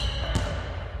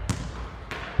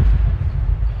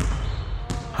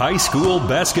High school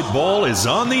basketball is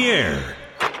on the air.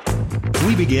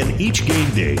 We begin each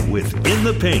game day with In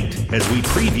the Paint as we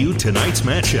preview tonight's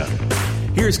matchup.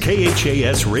 Here's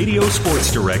KHAS Radio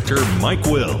Sports Director Mike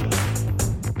Will.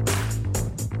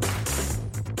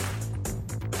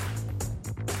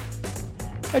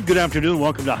 Good afternoon.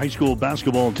 Welcome to high school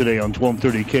basketball today on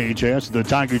 1230 KHAS. The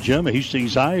Tiger Gym at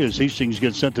Hastings High as Hastings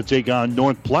gets set to take on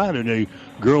North Platte in a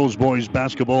girls-boys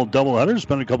basketball doubleheader.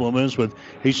 Spent a couple of minutes with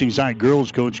Hastings High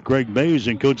girls coach Greg Mays,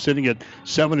 and coach sitting at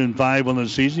 7-5 on the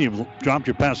season. You've dropped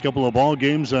your past couple of ball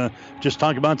games. Just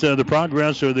talk about the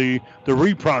progress or the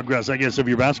reprogress, I guess, of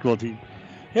your basketball team.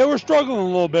 Yeah, we're struggling a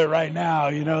little bit right now.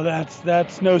 You know,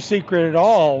 that's no secret at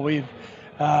all.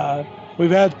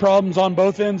 We've had problems on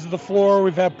both ends of the floor.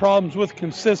 We've had problems with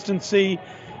consistency.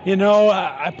 You know,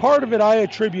 part of it I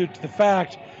attribute to the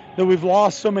fact that we've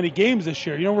lost so many games this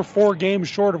year. You know, we're 4 games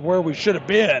short of where we should have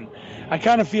been. I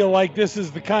kind of feel like this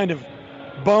is the kind of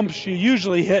bumps you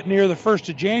usually hit near the 1st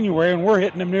of January, and we're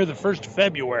hitting them near the 1st of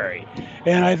February.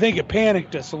 And I think it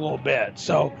panicked us a little bit.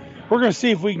 So we're going to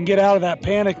see if we can get out of that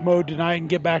panic mode tonight and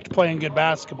get back to playing good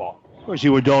basketball. Of course,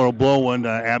 you were dealt a blow when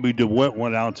Abby DeWitt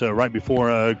went out right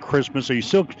before Christmas. Are you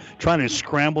still trying to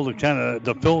scramble to kind of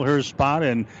to fill her spot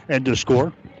and to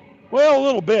score? Well, a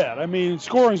little bit. I mean,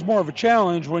 scoring is more of a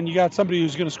challenge when you got somebody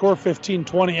who's going to score 15,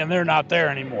 20, and they're not there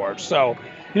anymore. So,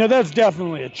 you know, that's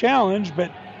definitely a challenge.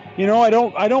 But, you know,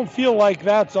 I don't feel like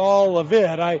that's all of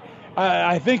it.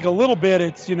 I think a little bit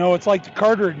it's like the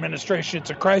Carter administration. It's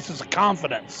a crisis of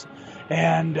confidence.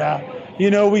 And,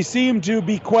 you know, we seem to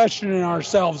be questioning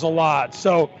ourselves a lot.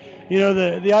 So, you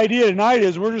know, the idea tonight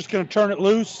is we're just going to turn it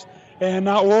loose and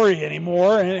not worry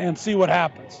anymore and see what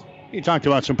happens. You talked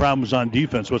about some problems on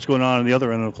defense. What's going on the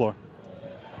other end of the floor?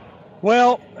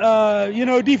 Well, you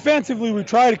know, defensively we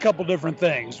tried a couple different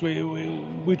things.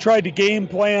 We tried to game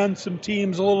plan some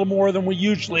teams a little more than we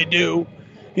usually do.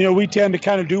 You know, we tend to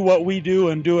kind of do what we do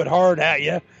and do it hard at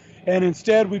you. And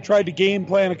instead, we tried to game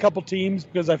plan a couple teams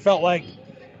because I felt like,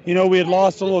 you know, we had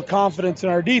lost a little confidence in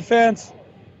our defense.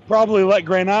 Probably let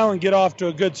Grand Island get off to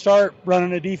a good start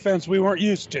running a defense we weren't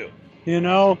used to, you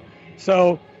know.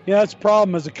 So, yeah, that's a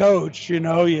problem as a coach. You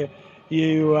know, you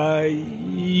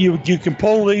can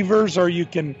pull levers or you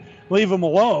can leave them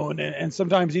alone, and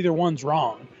sometimes either one's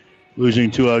wrong. Losing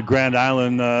to Grand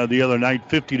Island the other night,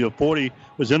 50-40,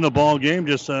 was in the ball game.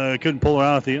 Just couldn't pull her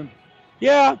out at the end.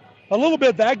 Yeah. A little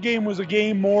bit, that game was a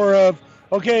game more of,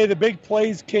 okay, the big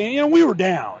plays came. You know, we were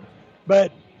down.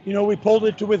 But, you know, we pulled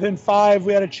it to within 5.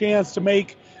 We had a chance to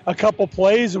make a couple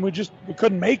plays, and we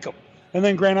couldn't make them. And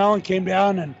then Grand Island came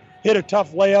down and hit a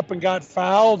tough layup and got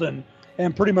fouled and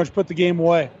pretty much put the game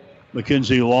away.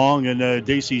 Mackenzie Long and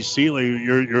Daisy Seeley,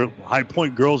 your high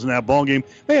point girls in that ball game,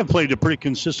 they have played it pretty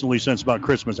consistently since about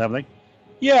Christmas, haven't they?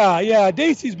 Yeah.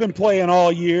 Daisy's been playing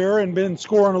all year and been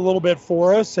scoring a little bit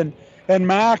for us. And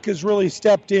Mac has really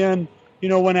stepped in. You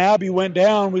know, when Abby went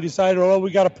down, we decided, we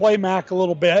got to play Mac a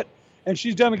little bit. And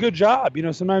she's done a good job. You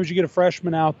know, sometimes you get a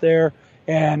freshman out there,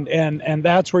 and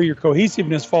that's where your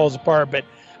cohesiveness falls apart. But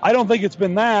I don't think it's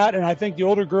been that. And I think the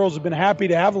older girls have been happy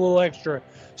to have a little extra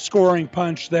scoring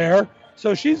punch there.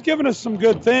 So she's given us some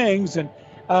good things. And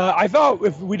I thought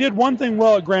if we did one thing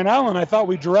well at Grand Island, I thought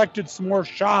we directed some more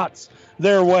shots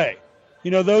their way.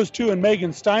 You know, those two and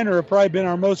Megan Steiner have probably been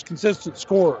our most consistent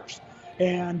scorers.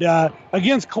 And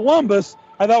against Columbus,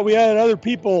 I thought we had other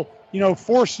people, you know,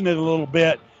 forcing it a little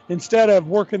bit instead of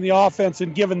working the offense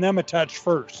and giving them a touch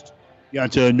first.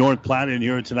 Got North Platte in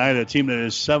here tonight, a team that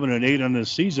is 7-8 on this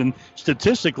season.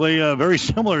 Statistically, very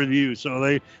similar to you,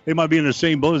 so they might be in the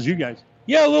same boat as you guys.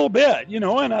 Yeah, a little bit, you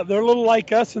know, and they're a little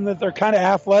like us in that they're kind of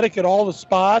athletic at all the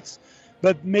spots,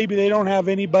 but maybe they don't have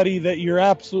anybody that you're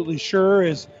absolutely sure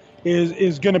is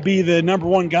going to be the number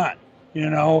one gun, you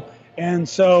know, and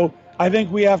so I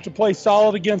think we have to play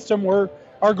solid against them.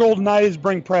 Our goal tonight is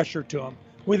bring pressure to them.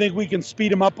 We think we can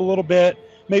speed them up a little bit,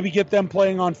 maybe get them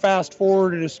playing on fast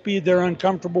forward at a speed they're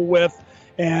uncomfortable with,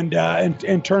 and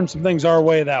turn some things our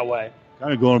way that way.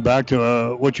 Kind of going back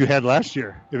to what you had last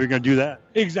year, if you're going to do that.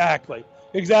 Exactly.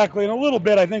 And a little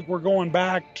bit, I think we're going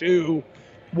back to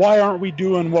why aren't we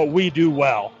doing what we do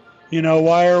well? You know,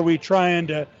 why are we trying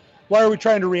to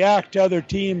react to other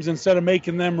teams instead of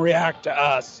making them react to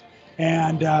us?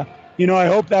 And you know, I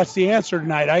hope that's the answer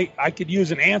tonight. I could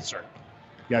use an answer.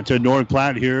 Got to North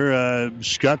Platte here,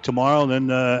 Scott tomorrow, and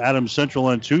then Adams Central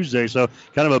on Tuesday. So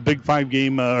kind of a big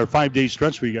 5-day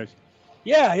stretch for you guys.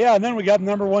 Yeah, and then we got the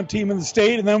number one team in the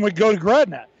state, and then we go to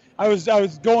Gretna. I was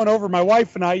going over, my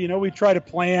wife and I, you know, we try to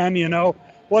plan, you know,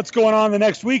 what's going on the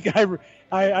next week.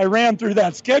 I ran through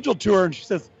that schedule to her, and she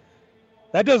says,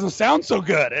 that doesn't sound so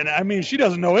good. And, I mean, she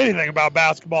doesn't know anything about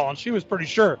basketball, and she was pretty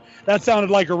sure. That sounded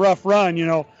like a rough run.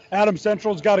 Adams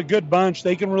Central's got a good bunch.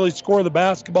 They can really score the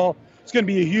basketball. It's going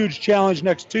to be a huge challenge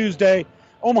next Tuesday.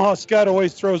 Omaha Scud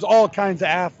always throws all kinds of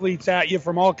athletes at you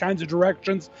from all kinds of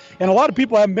directions. And a lot of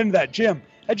people haven't been to that gym.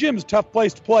 That gym is a tough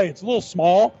place to play. It's a little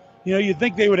small. You'd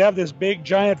think they would have this big,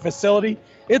 giant facility.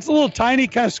 It's a little tiny,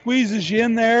 kind of squeezes you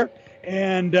in there.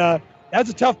 And that's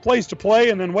a tough place to play.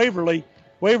 And then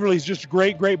Waverly's just a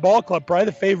great, great ball club. Probably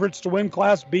the favorites to win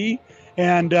Class B.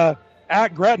 And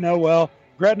at Gretna,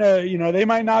 Gretna, they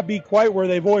might not be quite where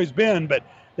they've always been, but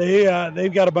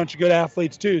they've got a bunch of good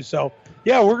athletes too. So,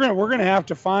 yeah, we're gonna have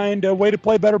to find a way to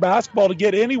play better basketball to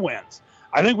get any wins.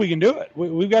 I think we can do it.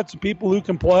 We've got some people who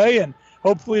can play, and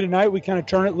hopefully tonight we kind of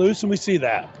turn it loose and we see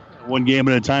that. One game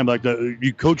at a time, like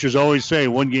you coaches always say,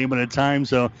 one game at a time.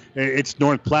 So it's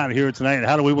North Platte here tonight.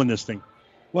 How do we win this thing?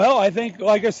 Well, I think,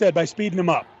 like I said, by speeding them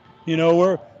up.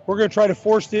 We're going to try to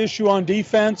force the issue on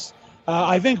defense.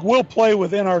 I think we'll play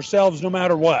within ourselves no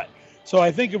matter what. So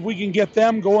I think if we can get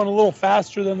them going a little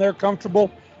faster than they're comfortable,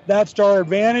 that's to our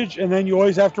advantage, and then you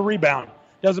always have to rebound.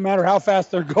 Doesn't matter how fast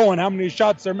they're going, how many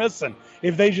shots they're missing.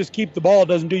 If they just keep the ball, it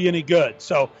doesn't do you any good.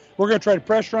 So we're going to try to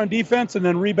pressure on defense and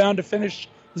then rebound to finish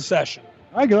the session.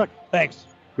 All right, good luck. Thanks.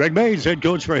 Greg Mays, head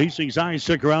coach for Hastings High.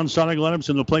 Stick around. Sonic Lennox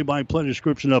in the play-by-play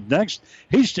description up next.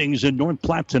 Hastings in North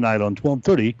Platte tonight on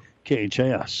 1230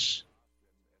 KHAS.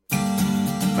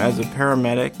 As a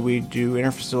paramedic, we do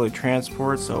interfacility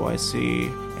transport, so I see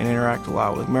and interact a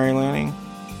lot with Mary Lanning.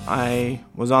 I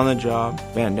was on the job,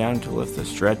 bent down to lift the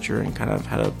stretcher, and kind of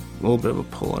had a little bit of a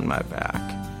pull in my back.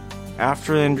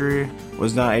 After the injury,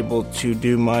 was not able to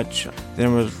do much,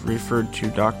 then was referred to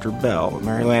Dr. Bell,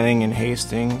 Mary Lanning in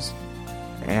Hastings.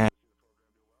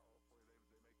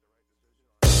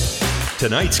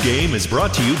 Tonight's game is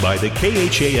brought to you by the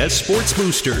KHAS Sports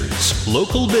Boosters,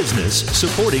 local business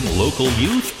supporting local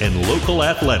youth and local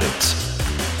athletics.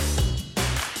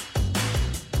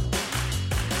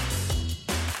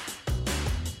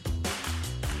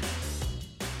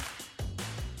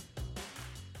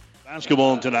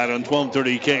 Basketball tonight on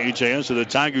 1230 KHAS at the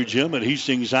Tiger Gym at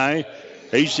Hastings High.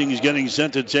 Hastings getting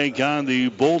set to take on the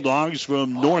Bulldogs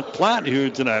from North Platte here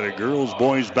tonight. A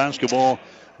girls-boys basketball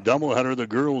doubleheader. The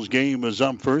girls' game is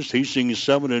up first. Hastings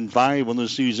 7-5 on the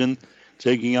season,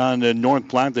 taking on North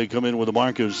Platte. They come in with a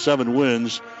mark of 7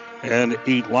 wins and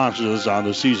 8 losses on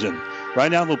the season.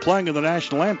 Right now, we're playing of the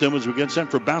national anthem as we get set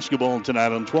for basketball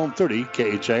tonight on 1230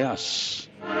 KHAS.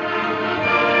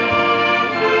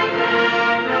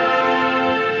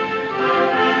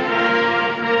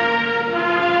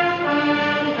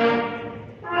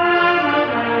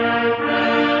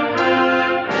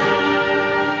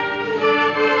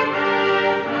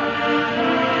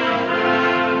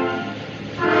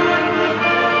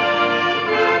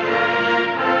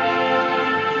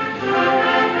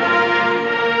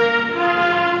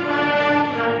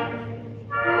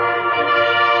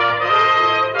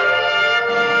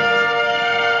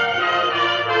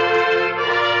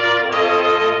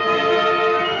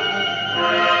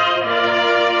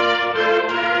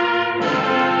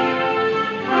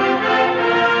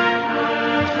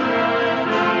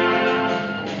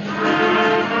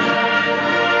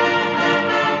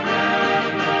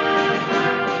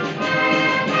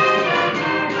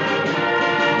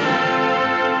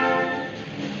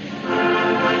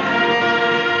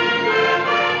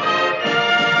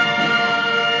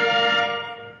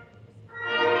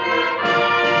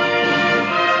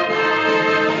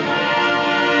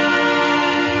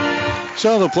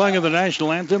 So the playing of the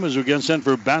national anthem as we get set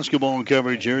for basketball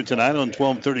coverage here tonight on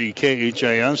 1230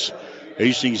 KHAS.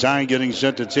 Hastings High getting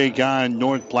set to take on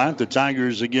North Platte. The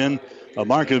Tigers again, a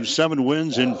mark of 7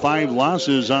 wins and 5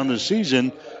 losses on the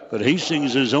season. But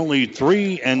Hastings is only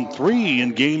 3-3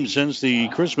 in games since the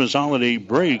Christmas holiday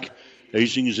break.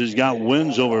 Hastings has got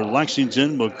wins over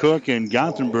Lexington, McCook, and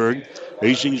Gothenburg.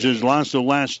 Hastings has lost the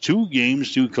last 2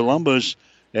 games to Columbus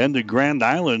and to Grand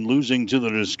Island, losing to the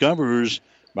Discoverers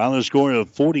by the score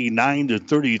of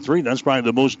 49-33. That's probably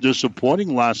the most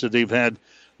disappointing loss that they've had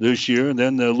this year. And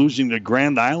then losing to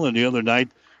Grand Island the other night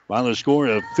by the score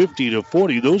of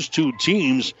 50-40. Those 2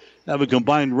 teams have a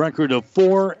combined record of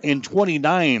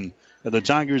 4-29. And the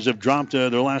Tigers have dropped their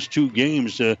last 2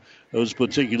 games to those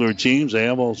particular teams. They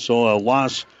have also a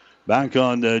loss back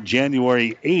on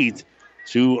January 8th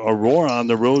to Aurora on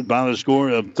the road by the score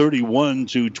of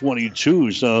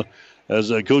 31-22. So as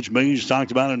Coach Mays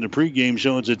talked about in the pregame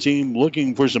show, it's a team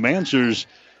looking for some answers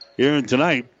here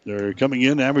tonight. They're coming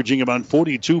in averaging about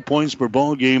 42 points per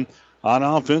ball game on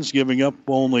offense, giving up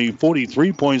only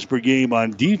 43 points per game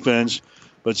on defense.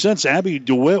 But since Abby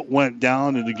DeWitt went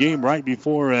down in the game right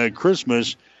before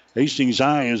Christmas, Hastings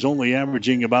High is only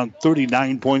averaging about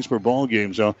 39 points per ball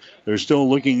game. So they're still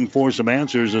looking for some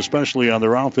answers, especially on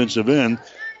their offensive end.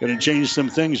 Going to change some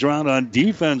things around on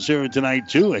defense here tonight,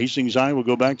 too. Hastings High will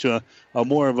go back to a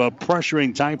more of a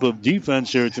pressuring type of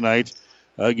defense here tonight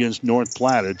against North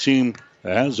Platte, a team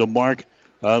that has a mark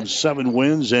of 7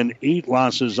 wins and 8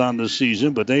 losses on the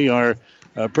season, but they are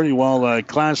pretty well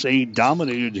Class A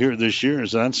dominated here this year.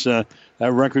 So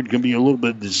that record can be a little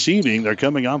bit deceiving. They're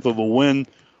coming off of a win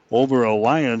over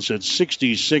Alliance at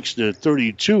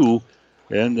 66-32.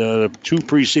 And the 2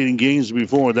 preceding games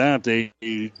before that, they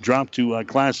dropped to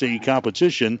Class A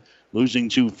competition, losing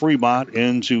to Fremont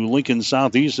and to Lincoln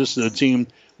Southeast. This is a team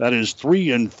that is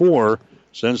 3-4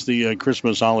 since the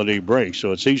Christmas holiday break.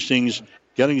 So it's Hastings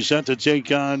getting set to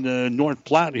take on North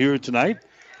Platte here tonight.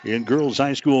 In girls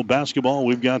high school basketball,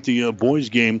 we've got the boys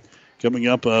game coming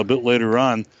up a bit later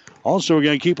on. Also, we're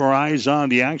going to keep our eyes on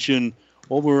the action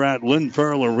over at Lynn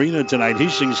Farrell Arena tonight.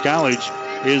 Hastings College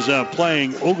is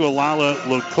playing Ogallala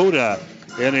Lakota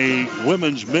in a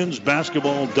men's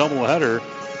basketball doubleheader.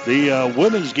 The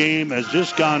women's game has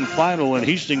just gone final, and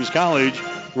Hastings College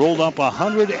rolled up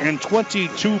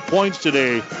 122 points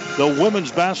today. The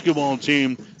women's basketball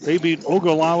team, they beat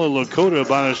Ogallala Lakota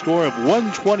by a score of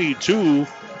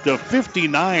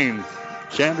 122-59.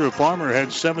 Sandra Farmer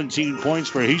had 17 points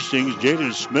for Hastings.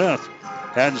 Jada Smith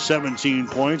had 17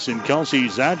 points, and Kelsey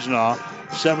Zajna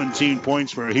 17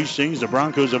 points for Hastings. The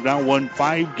Broncos have now won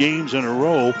 5 games in a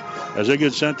row as they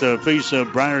get set to face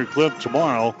Briar Cliff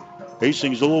tomorrow.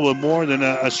 Hastings a little bit more than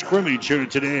a scrimmage here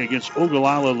today against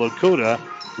Ogallala Lakota,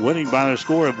 winning by a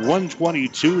score of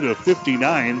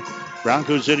 122-59.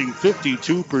 Broncos hitting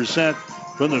 52%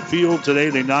 from the field today.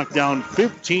 They knocked down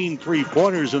 15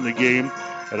 three-pointers in the game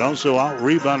and also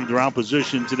out-rebounded their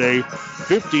opposition today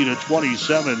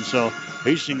 50-27. So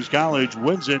Hastings College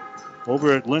wins it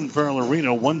over at Lynn Farrell Arena,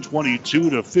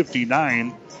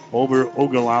 122-59 over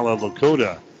Ogallala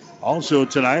Lakota. Also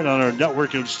tonight on our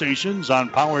network of stations on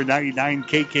Power 99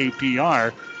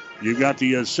 KKPR, you've got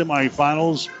the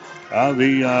semifinals of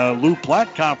the Lou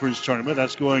Platte Conference Tournament.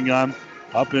 That's going on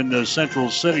up in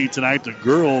Central City tonight. The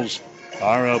girls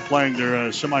are playing their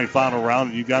semifinal round,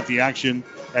 and you've got the action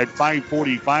at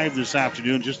 5:45 this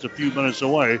afternoon, just a few minutes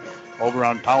away, over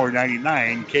on Power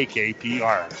 99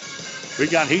 KKPR. We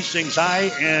got Hastings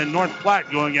High and North Platte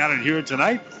going at it here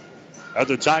tonight at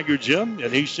the Tiger Gym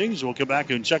at Hastings. We'll come back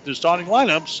and check the starting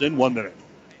lineups in 1 minute.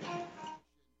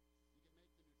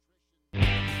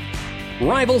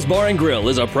 Rivals Bar and Grill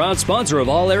is a proud sponsor of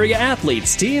all area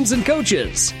athletes, teams, and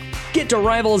coaches. Get to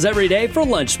Rivals every day for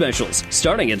lunch specials,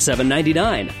 starting at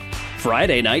 $7.99.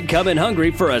 Friday night, come in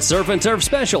hungry for a surf and turf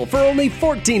special for only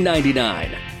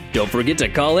 $14.99. Don't forget to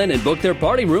call in and book their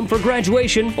party room for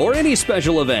graduation or any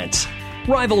special events.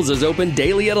 Rivals is open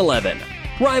daily at 11.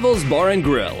 Rivals Bar and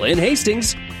Grill in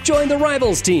Hastings. Join the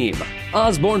Rivals team.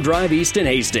 Osborne Drive East in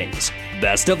Hastings.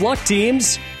 Best of luck,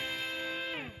 teams.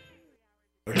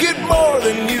 Get more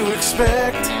than you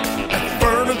expect at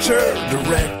Furniture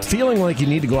Direct. Feeling like you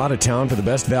need to go out of town for the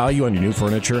best value on your new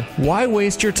furniture? Why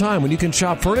waste your time when you can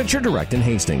shop Furniture Direct in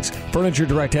Hastings? Furniture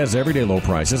Direct has everyday low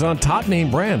prices on top name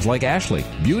brands like Ashley,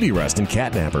 Beauty Rest, and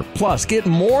Catnapper. Plus, get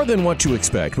more than what you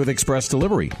expect with express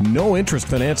delivery, no interest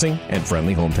financing, and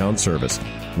friendly hometown service.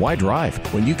 Why drive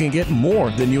when you can get more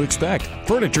than you expect?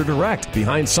 Furniture Direct,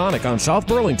 behind Sonic on South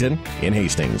Burlington in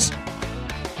Hastings.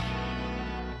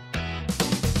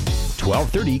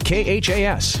 1230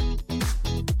 KHAS.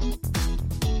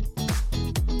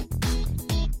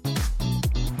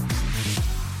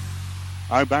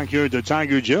 All right, back here at the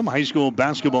Tiger Gym, high school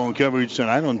basketball coverage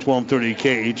tonight on 1230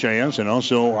 KHAS and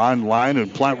also online at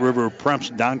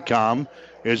PlatteRiverPreps.com.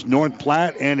 It's North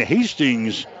Platte and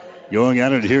Hastings going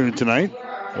at it here tonight.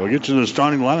 We'll get to the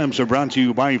starting lineups. Are brought to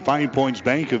you by 5 Points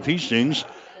Bank of Hastings.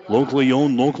 Locally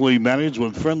owned, locally managed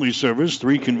with friendly service,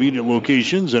 3 convenient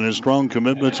locations, and a strong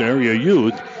commitment to area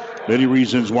youth. Many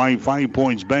reasons why 5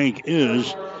 Points Bank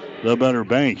is the better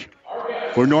bank.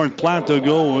 For North Platte, they'll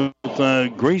go with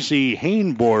Gracie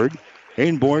Hainborg.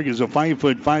 Hainborg is a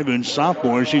 5'5"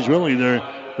 sophomore. She's really their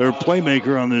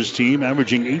playmaker on this team,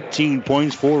 averaging 18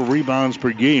 points, 4 rebounds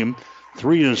per game,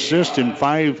 3 assists, and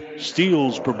 5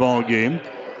 steals per ball game.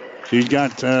 She's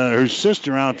got her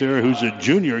sister out there who's a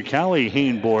junior, Callie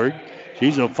Hainborg.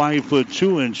 She's a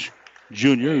 5'2"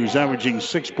 junior who's averaging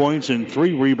 6 points and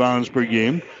 3 rebounds per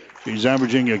game. She's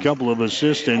averaging a couple of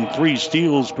assists and 3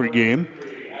 steals per game.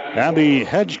 Abby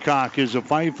Hedgecock is a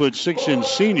 5'6"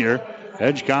 senior.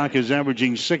 Hedgecock is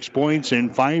averaging 6 points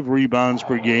and 5 rebounds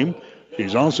per game.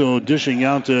 She's also dishing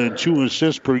out 2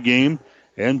 assists per game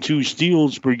and 2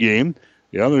 steals per game.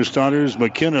 The other starters,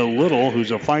 McKenna Little,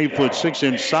 who's a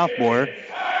 5'6" sophomore.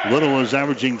 Little is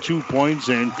averaging 2 points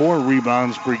and 4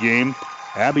 rebounds per game.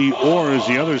 Abby Orr is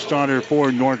the other starter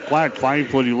for North Platte,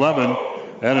 5'11",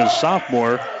 and a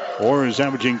sophomore. Orr is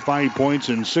averaging 5 points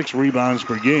and 6 rebounds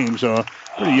per game. So a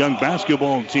pretty young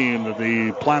basketball team that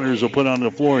the Platters will put on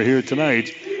the floor here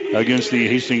tonight against the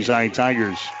Hastings High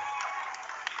Tigers.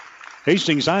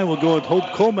 Hastings High will go with Hope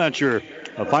Komatcher,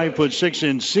 a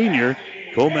 5'6" senior.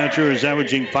 Komatcher is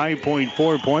averaging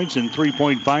 5.4 points and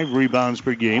 3.5 rebounds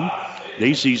per game.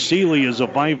 Daisy Seeley is a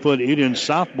 5'8"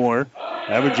 sophomore,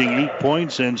 averaging 8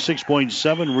 points and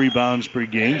 6.7 rebounds per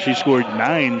game. She scored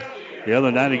 9 the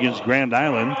other night against Grand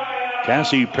Island.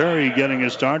 Cassie Perry getting a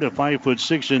start, a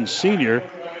 5'6" senior.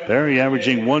 Perry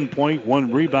averaging 1 point,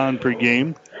 1 rebound per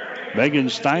game. Megan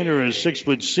Steiner is 6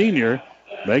 senior.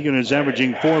 Megan is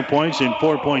averaging 4 points and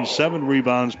 4.7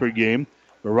 rebounds per game.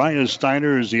 Mariah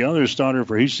Steiner is the other starter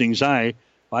for Hastings High,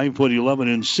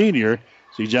 5'11" and senior.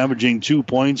 She's averaging 2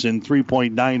 points and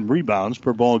 3.9 rebounds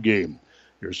per ball game.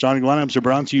 Your starting lineups are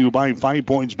brought to you by 5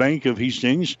 Points Bank of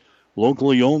Hastings.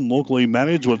 Locally owned, locally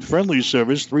managed with friendly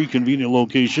service, 3 convenient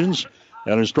locations,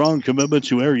 and a strong commitment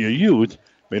to area youth.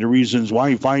 Many reasons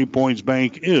why 5 Points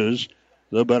Bank is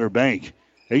the better bank.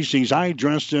 Hastings High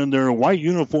dressed in their white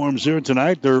uniforms here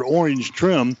tonight, their orange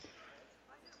trim.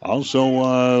 Also,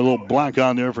 a little black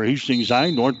on there for Hastings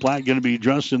High. North Platte going to be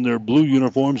dressed in their blue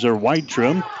uniforms, their white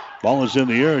trim. Ball is in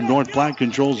the air, and North Platte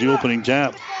controls the opening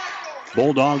tap.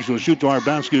 Bulldogs will shoot to our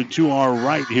basket to our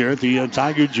right here at the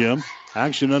Tiger Gym.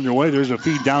 Action underway. There's a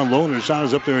feed down low, and her shot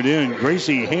is up there and in.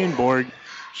 Gracie Handborg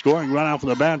scoring right off of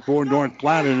the bat for North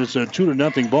Platte, and it's a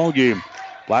 2-0 ball game.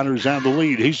 Platters have the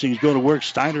lead. Hastings go to work.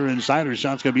 Steiner inside. Her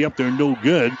shot's going to be up there, no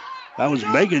good. That was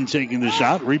Megan taking the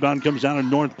shot. Rebound comes down to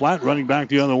North Platte, running back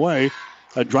the other way.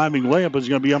 A driving layup is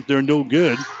going to be up there, no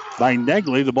good. By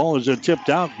Negley, the ball is tipped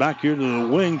out back here to the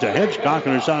wing to Hedgecock,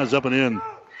 and her shot is up and in.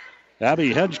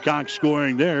 Abby Hedgecock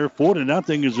scoring there.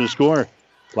 4-0 is the score.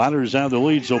 Platters have the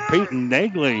lead, so Peyton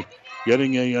Negley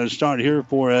getting a start here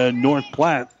for North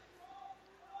Platte.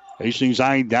 Hastings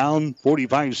High down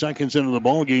 45 seconds into the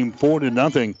ball game,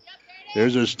 4-0.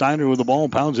 There's a Steiner with the ball,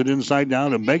 pounds it inside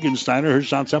down to Megan Steiner. Her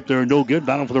shot's up there, no good.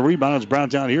 Battle for the rebound. It's brought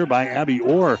down here by Abby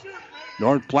Orr.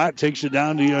 North Platte takes it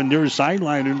down the near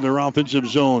sideline into their offensive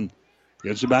zone.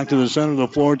 Gets it back to the center of the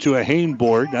floor to a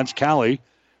Hainborg. That's Callie.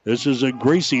 This is a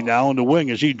Gracie now on the wing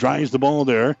as she drives the ball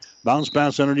there. Bounce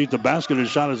pass underneath the basket. Her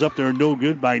shot is up there, no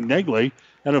good by Negley.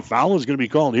 And a foul is going to be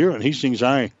called here at Hastings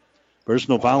High.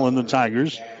 Personal foul on the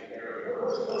Tigers.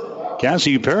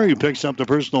 Cassie Perry picks up the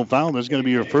personal foul. That's going to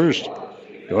be her first.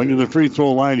 Going to the free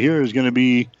throw line here is going to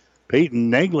be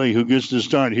Peyton Negley, who gets to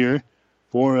start here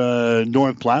for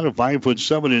North Platte, a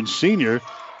 5'7" and senior.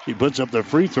 She puts up the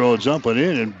free throw. It's up and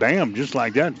in, and bam, just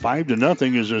like that,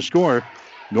 5-0 is the score.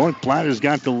 North Platte has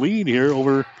got the lead here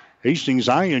over Hastings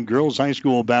High in girls high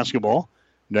school basketball.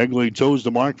 Negley toes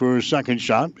the mark for her second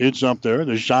shot. It's up there.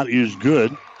 The shot is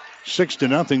good.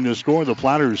 6-0 to score. The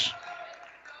Platters.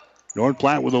 North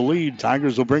Platte with a lead.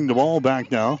 Tigers will bring the ball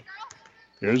back now.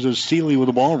 There's a Seeley with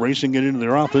the ball, racing it into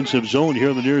their offensive zone here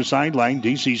on the near sideline.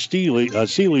 DC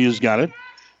Seeley has got it.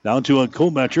 Down to a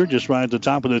Kometcher, just right at the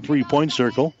top of the three-point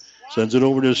circle. Sends it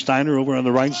over to Steiner over on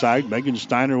the right side. Megan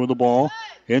Steiner with the ball.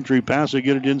 Entry pass to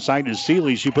get it inside to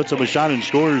Seeley. She puts up a shot and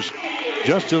scores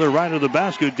just to the right of the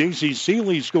basket. DC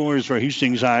Seeley scores for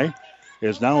Hastings High.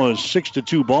 It's now a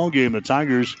 6-2 ball game. The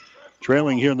Tigers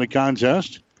trailing here in the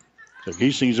contest. So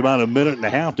Hastings about a minute and a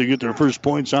half to get their first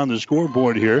points on the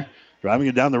scoreboard here. Driving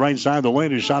it down the right side of the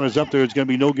lane. His shot is up there. It's going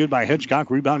to be no good by Hedgecock.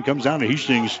 Rebound comes down to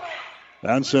Hastings.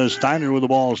 That's Steiner with the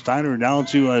ball. Steiner down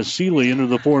to Seeley into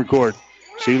the forecourt.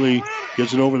 Seeley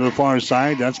gets it over to the far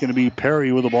side. That's going to be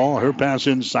Perry with the ball. Her pass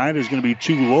inside is going to be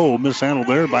too low. Mishandled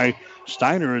there by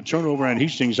Steiner. A turnover on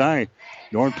Hastings High.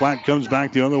 North Platte comes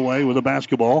back the other way with a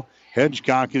basketball.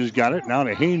 Hedgecock has got it. Now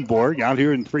to Hainborg out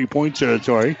here in three-point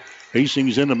territory.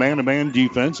 Hastings in the man-to-man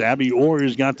defense. Abby Orr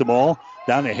has got the ball.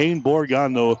 Down to Hainborg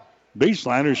on the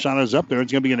baseline. Her shot is up there.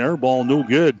 It's going to be an air ball. No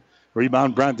good.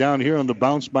 Rebound brought down here on the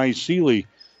bounce by Seeley.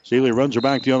 Seeley runs her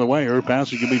back the other way. Her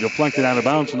pass is going to be deflected out of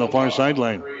bounds on the far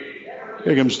sideline.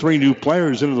 Here comes three new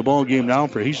players into the ball game now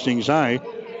for Hastings High.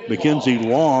 Mackenzie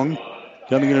Long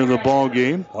coming into the ball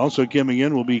game. Also coming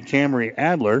in will be Camry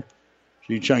Adler.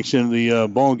 She checks into the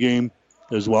ball game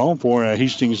as well for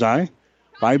Hastings High.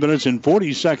 5 minutes and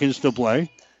 40 seconds to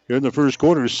play. Here in the first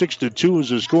quarter, 6-2 is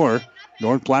the score.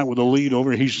 North Platte with a lead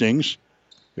over Hastings.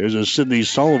 There's a Sydney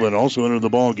Sullivan also into the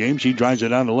ball game. She drives it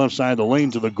down the left side of the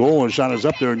lane to the goal. Her shot is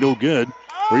up there, no good.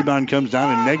 Rebound comes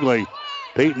down, and Negley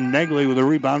Peyton Negley with a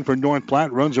rebound for North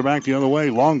Platte. Runs her back the other way.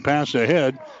 Long pass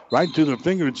ahead. Right to the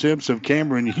fingertips of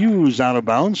Cameron Hughes out of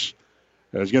bounds.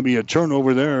 There's going to be a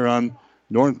turnover there on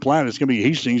North Platte. It's going to be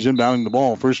Hastings inbounding the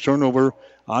ball. First turnover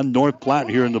on North Platte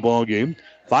here in the ball game.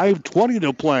 5:20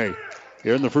 to play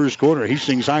here in the first quarter.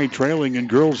 Hastings High trailing in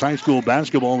girls high school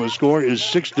basketball. The score is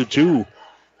 6-2.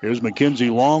 Here's Mackenzie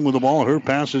Long with the ball. Her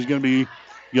pass is going to be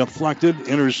deflected,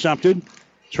 intercepted.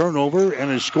 Turnover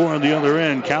and a score on the other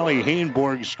end. Callie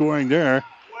Hainborg scoring there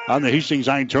on the Hastings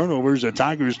High turnovers. The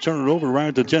Tigers turn it over right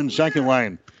at the 10-second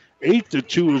line.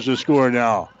 8-2 is the score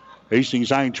now. Hastings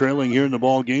High trailing here in the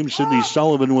ball game. Sydney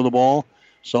Sullivan with the ball.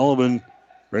 Sullivan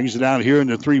brings it out here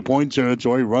into three-point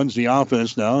territory. Runs the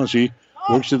offense now as she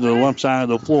works to the left side of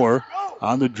the floor.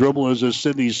 On the dribble is a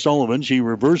Sydney Sullivan. She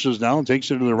reverses now and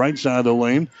takes it to the right side of the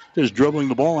lane. Just dribbling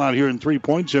the ball out here in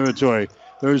three-point territory.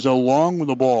 There's a Long with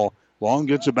the ball. Long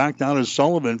gets it back down to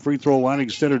Sullivan. Free throw line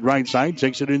extended right side.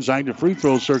 Takes it inside the free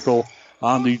throw circle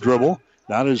on the dribble.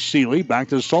 That is Seeley. Back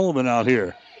to Sullivan out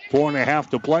here. 4.5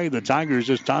 to play. The Tigers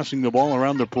just tossing the ball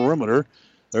around the perimeter.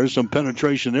 There's some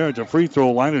penetration there at the free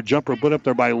throw line. A jumper put up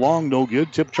there by Long. No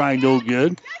good. Tip try no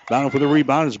good. Battle for the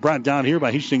rebound is brought down here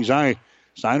by Hastings High.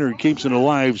 Steiner keeps it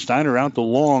alive. Steiner out to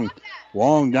Long.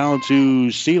 Long down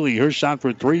to Seeley. Her shot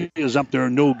for three is up there.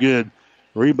 No good.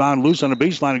 Rebound loose on the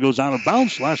baseline. It goes out of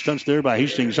bounds. Last touch there by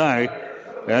Hastings High.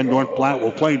 And North Platte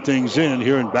will play things in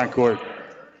here in backcourt.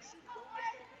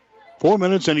 4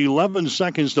 minutes and 11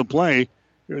 seconds to play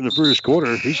here in the first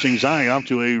quarter. Hastings High off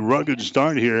to a rugged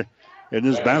start here in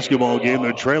this basketball game.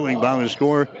 They're trailing by the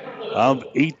score of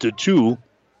 8-2.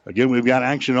 Again, we've got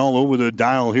action all over the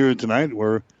dial here tonight.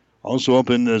 We're also up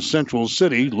in the Central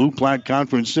City. Lou Platte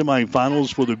Conference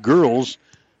semifinals for the girls.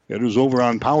 It is over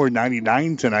on Power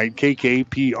 99 tonight,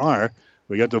 KKPR.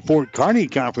 We got the Fort Kearney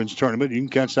Conference Tournament. You can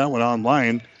catch that one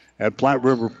online at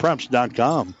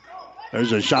PlatteRiverPreps.com.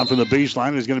 There's a shot from the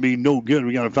baseline. It's going to be no good.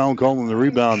 We got a foul call on the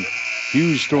rebound.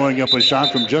 Hughes throwing up a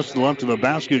shot from just the left of the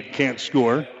basket. Can't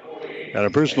score. And a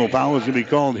personal foul is going to be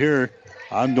called here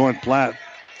on North Platte.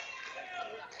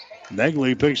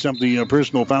 Negley picks up the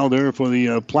personal foul there for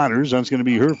the Platters. That's going to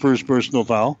be her first personal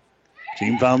foul.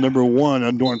 Team foul number 1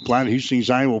 on North Platte. Hastings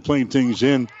High will play things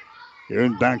in. Here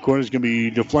in backcourt, it's going to be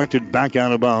deflected back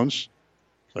out of bounds.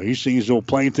 So Hastings will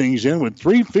play things in with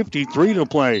 3:53 to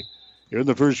play. Here in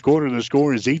the first quarter, the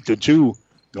score is 8-2.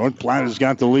 North Platte has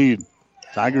got the lead.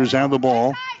 Tigers have the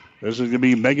ball. This is going to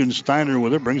be Megan Steiner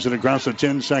with it. Brings it across the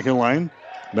 10-second line.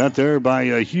 Met there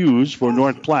by Hughes for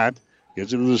North Platte.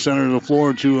 Gets it to the center of the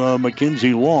floor to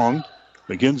Mackenzie Long.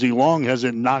 Mackenzie Long has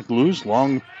it knocked loose.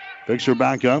 Long picks her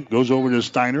back up. Goes over to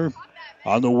Steiner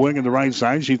on the wing on the right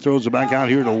side. She throws it back out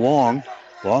here to Long.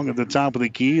 Long at the top of the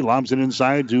key. Lobs it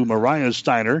inside to Mariah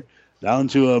Steiner. Down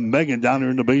to Megan down there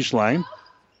in the baseline.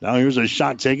 Now here's a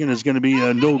shot taken. It's going to be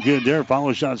no good there.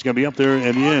 Follow shot's going to be up there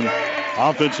and in.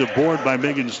 Offensive board by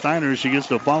Megan Steiner. She gets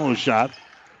the follow shot.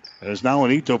 And it's now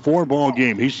an 8-4 ball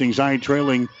game. Hastings High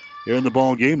trailing here in the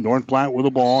ball game. North Platte with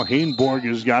the ball. Hainborg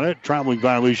has got it. Traveling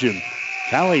violation.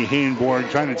 Callie Hainborg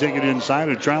trying to take it inside.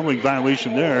 A traveling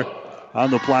violation there on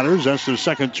the Platters. That's the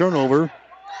second turnover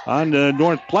on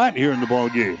North Platte here in the ball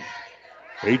game.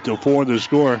 8-4 the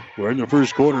score. We're in the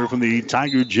first quarter from the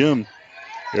Tiger Gym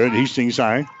here at Hastings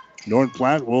High. North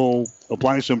Platte will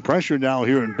apply some pressure now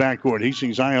here in backcourt.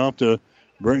 Hastings High off to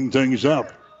bring things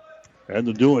up. And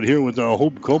to do it here with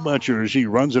Hope Kobecher. She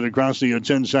runs it across the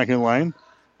 10-second line.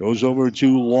 Goes over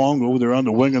to Long over there on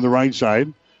the wing on the right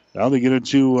side. Now they get it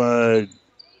to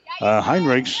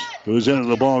Heinrichs, who's into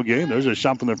the ball game. There's a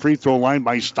shot from the free throw line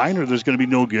by Steiner that's going to be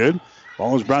no good.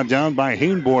 Ball is brought down by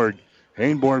Hainborg.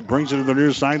 Hainborg brings it to the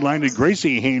near sideline to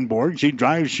Gracie Hainborg. She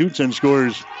drives, shoots, and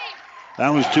scores. That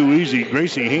was too easy.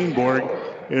 Gracie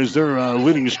Hainborg is their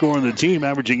leading scorer on the team,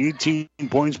 averaging 18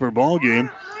 points per ball game.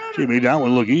 She made that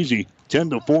one look easy.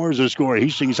 10-4 is the score.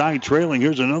 Hastings High trailing.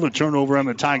 Here's another turnover on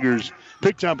the Tigers.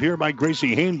 Picked up here by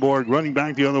Gracie Hainborg, running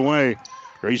back the other way.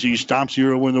 Gracie stops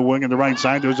here in the wing on the right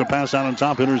side. There's a pass out on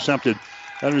top, intercepted.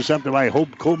 Intercepted by Hope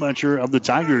Kobecher of the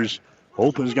Tigers.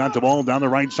 Hope has got the ball down the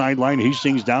right sideline.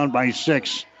 Hastings down by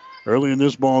 6 early in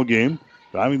this ball game.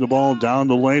 Driving the ball down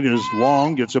the lane is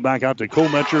Long. Gets it back out to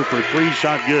Kobecher for 3.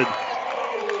 Shot good.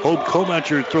 Hope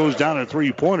Kobecher throws down a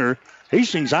 3-pointer.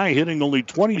 Hastings High hitting only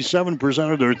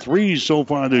 27% of their threes so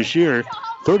far this year.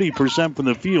 30% from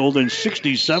the field and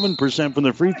 67% from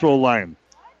the free throw line.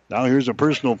 Now here's a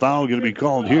personal foul going to be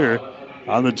called here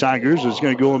on the Tigers. It's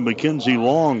going to go with Mackenzie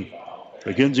Long.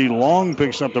 Mackenzie Long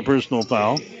picks up the personal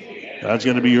foul. That's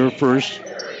going to be her first.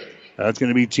 That's going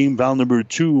to be team foul number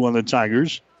 2 on the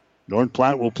Tigers. North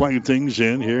Platte will play things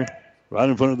in here right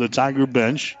in front of the Tiger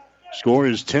bench. Score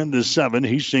is 10-7.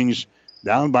 Hastings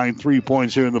down by 3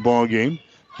 points here in the ball game.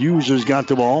 Hughes has got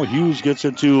the ball. Hughes gets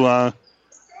it to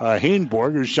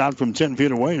Hainborg. Her shot from 10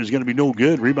 feet away is going to be no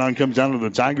good. Rebound comes down to the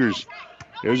Tigers.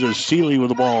 There's a Seeley with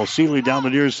the ball. Seeley down the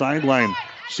near sideline.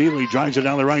 Seeley drives it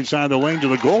down the right side of the lane to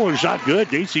the goal. Her shot good.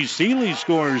 Daisy Seeley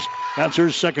scores. That's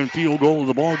her second field goal of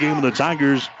the ball game. And the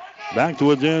Tigers back to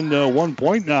within 1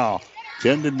 point now.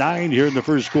 10-9 here in the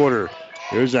first quarter.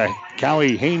 There's a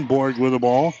Callie Hainborg with the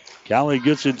ball. Callie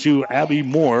gets it to Abby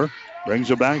Moore.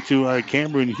 Brings it back to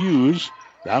Cameron Hughes.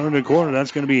 Down in the corner,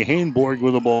 that's going to be Hainborg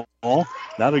with the ball.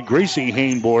 Now to Gracie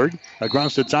Hainborg.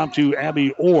 Across the top to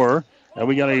Abby Orr. And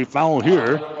we got a foul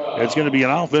here. It's going to be an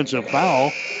offensive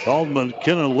foul called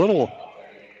McKenna Little.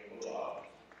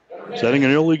 Setting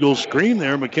an illegal screen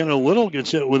there. McKenna Little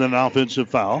gets hit with an offensive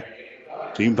foul.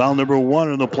 Team foul number 1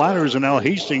 on the Platters, and now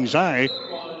Hastings High,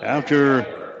 after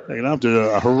taking out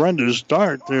a horrendous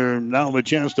start, they're now have a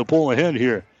chance to pull ahead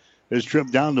here. This trip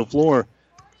down the floor.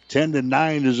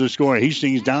 10-9 is the score.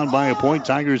 Hastings down by a point.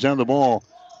 Tigers have the ball.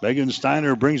 Megan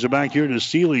Steiner brings it back here to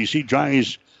Seeley. She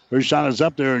drives. Her shot is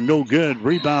up there. No good.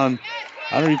 Rebound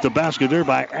underneath the basket there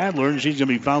by Adler, and she's going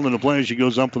to be fouled in the play as she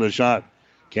goes up for the shot.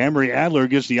 Camry Adler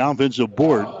gets the offensive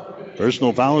board.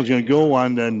 Personal foul is going to go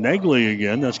on Negley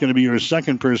again. That's going to be her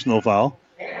second personal foul.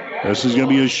 This is going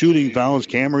to be a shooting foul as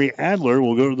Camry Adler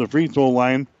will go to the free throw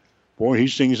line for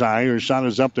Hastings High. Her shot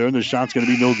is up there, and the shot's going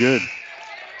to be no good.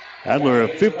 Adler, a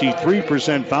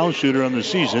 53% foul shooter on the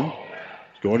season.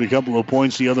 Scored a couple of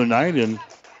points the other night, and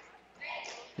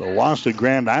they lost to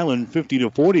Grand Island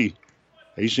 50-40.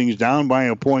 Hastings down by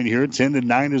a point here.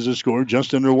 10-9 is the score,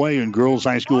 just underway in girls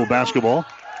high school basketball.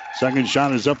 Second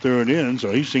shot is up there and in,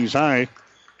 so Hastings High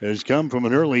has come from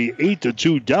an early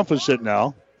 8-2 deficit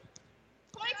now.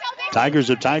 Tigers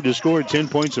are tied to score 10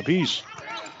 points apiece.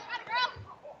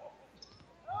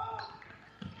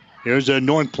 Here's a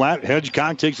North Platte.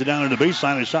 Hedgecock takes it down to the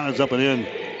baseline. The shot is up and in.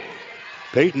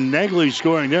 Peyton Negley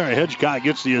scoring there. Hedgecock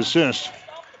gets the assist.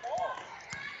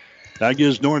 That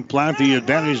gives North Platte the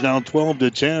advantage now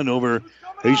 12-10 over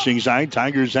Hastings High.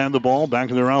 Tigers have the ball back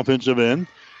to their offensive end.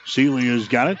 Seeley has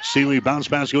got it. Seeley bounce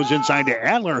pass goes inside to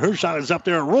Adler. Her shot is up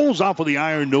there. Rolls off of the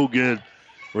iron. No good.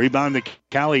 Rebound to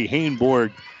Callie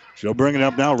Hainborg. She'll bring it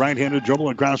up now. Right-handed dribble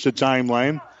across the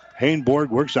timeline. Hainborg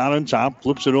works out on top.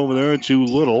 Flips it over there to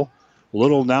Little.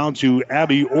 Little now to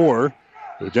Abby Orr,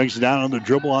 who takes it down on the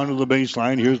dribble onto the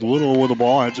baseline. Here's Little with the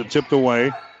ball. It's a tipped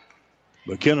away.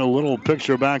 McKenna Little picks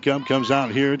her back up. Comes out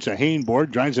here to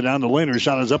Hainborg. Drives it down the lane. Her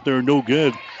shot is up there. No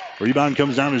good. Rebound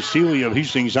comes down to Seeley of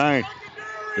Hastings High.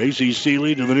 Macy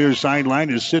Seeley to the near sideline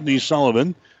is Sydney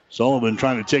Sullivan. Sullivan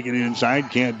trying to take it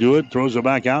inside. Can't do it. Throws it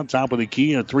back out. Top of the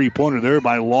key. A three-pointer there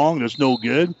by Long. That's no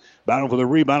good. Battle for the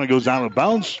rebound. It goes out of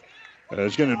bounds.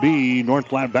 It's going to be North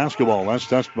Platte basketball. That's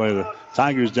touched by the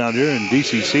Tigers down here. And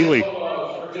D.C. Seeley.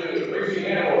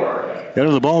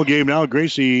 Into the ball game now.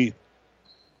 Gracie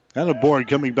had a board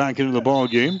coming back into the ball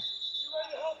game.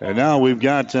 And now we've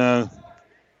got...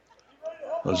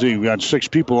 let's see, we've got 6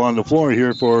 people on the floor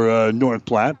here for North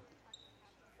Platte.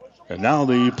 And now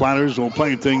the Platters will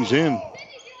play things in.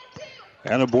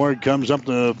 And a board comes up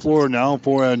the floor now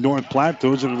for North Platte.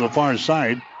 Throws it to the far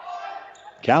side.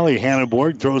 Callie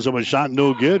Hanneborg throws up a shot,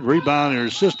 no good. Rebound, her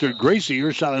sister Gracie.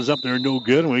 Her shot is up there, no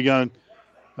good. And we got,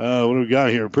 what do we got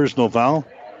here? Personal foul.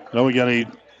 No, we got a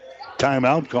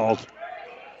timeout called.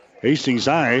 Hastings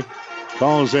High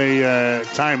calls a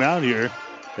timeout here.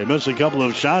 They missed a couple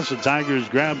of shots. The Tigers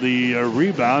grab the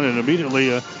rebound, and immediately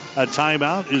a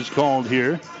timeout is called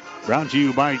here. Brought to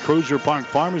you by Crozier Park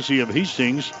Pharmacy of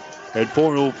Hastings at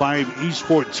 405 East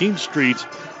 14th Street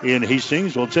in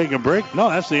Hastings. We'll take a break. No,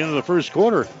 that's the end of the first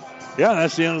quarter. Yeah,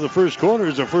 that's the end of the first quarter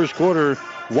as the first quarter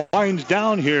winds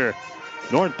down here.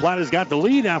 North Platte has got the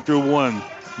lead after one.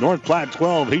 North Platte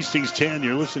 12, Hastings 10.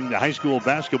 You're listening to high school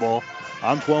basketball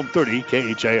on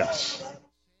 1230 KHAS.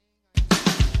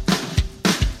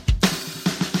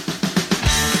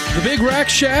 The Big Rack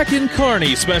Shack in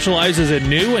Kearney specializes in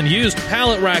new and used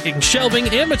pallet racking, shelving,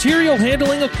 and material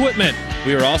handling equipment.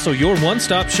 We are also your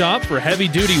one-stop shop for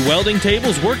heavy-duty welding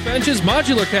tables, workbenches,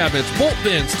 modular cabinets, bolt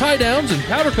bins, tie-downs, and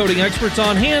powder coating experts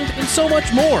on hand, and so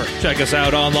much more. Check us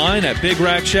out online at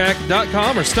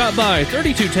BigRackShack.com or stop by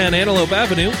 3210 Antelope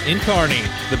Avenue in Kearney.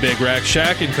 The Big Rack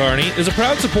Shack in Kearney is a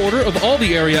proud supporter of all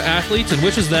the area athletes and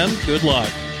wishes them good luck.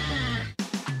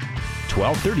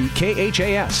 1230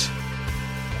 KHAS.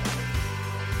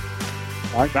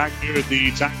 All right, back here at the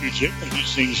Tiger Gym in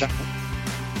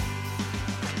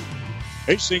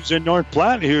Hastings and North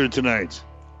Platte here tonight.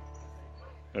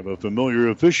 Have a familiar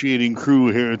officiating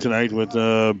crew here tonight with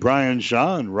Brian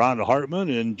Shaw and Rod Hartman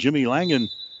and Jimmy Langen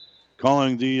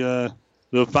calling the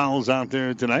fouls out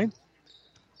there tonight.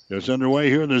 It's underway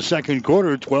here in the second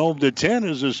quarter. 12-10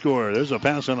 is the score. There's a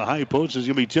pass on the high post. It's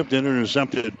going to be tipped and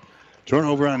intercepted.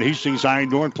 Turnover on Hastings side.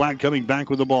 North Platte coming back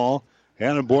with the ball.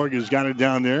 Hannah Borg has got it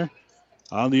down there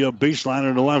on the baseline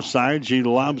on the left side. She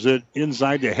lobs it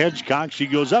inside to Hedgecock. She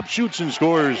goes up, shoots, and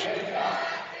scores.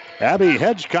 Abby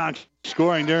Hedgecock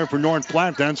scoring there for North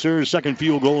Platte. That's her second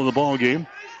field goal of the ball game.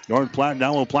 North Platte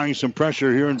now applying some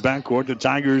pressure here in backcourt. The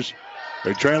Tigers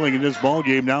are trailing in this ball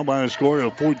game now by a score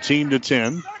of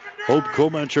 14-10. Hope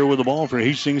Kometcher with the ball for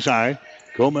Hastings High.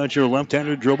 Kometcher,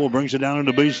 left-handed dribble, brings it down on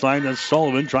the baseline. That's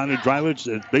Sullivan trying to drive it.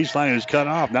 The baseline is cut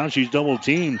off. Now she's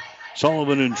double-teamed.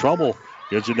 Sullivan in trouble.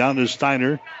 Gets it down to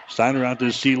Steiner. Steiner out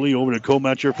to Seeley. Over to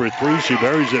Kometcher for three. She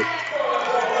buries it.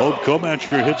 Hope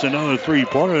Kometcher hits another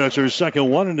three-pointer. That's her second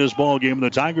one in this ball game.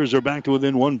 The Tigers are back to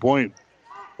within 1 point.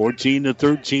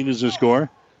 14-13 is the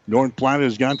score. North Platte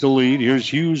has got the lead. Here's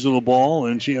Hughes of the ball,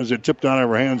 and she has it tipped out of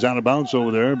her hands out of bounds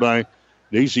over there by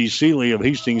Daisy Seeley of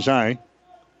Hastings High.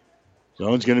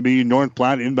 So it's going to be North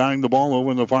Platte inbounding the ball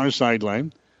over on the far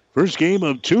sideline. First game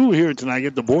of two here tonight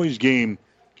at the boys game.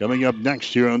 Coming up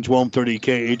next here on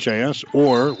 1230 KHIS.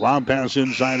 Or lob pass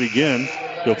inside again.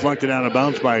 Deflected out of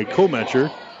bounds by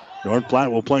Kometcher. North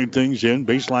Platte will play things in.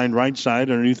 Baseline right side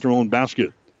underneath their own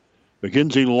basket.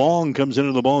 Mackenzie Long comes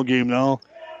into the ball game now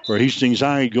for Hastings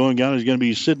High. Going out is going to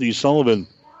be Sydney Sullivan.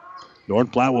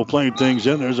 North Platte will play things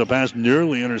in. There's a pass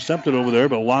nearly intercepted over there,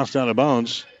 but lost out of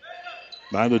bounds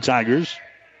by the Tigers.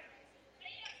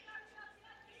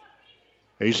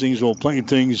 Hastings will play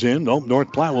things in.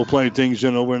 North Platte will play things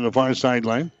in over in the far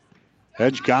sideline.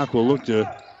 Hedgecock will look to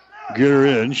get her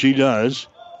in. She does.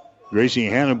 Gracie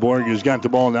Hannenborg has got the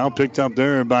ball now, picked up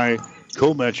there by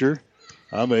Kometcher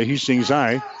of Hastings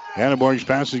High. Hannenborg's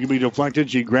pass is going to be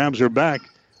deflected. She grabs her back.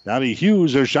 Now to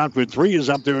Hughes. Her shot for three is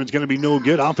up there. It's going to be no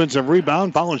good. Offensive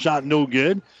rebound. Follow shot no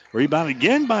good. Rebound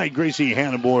again by Gracie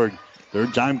Hannenborg.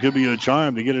 Third time could be a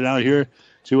charm to get it out here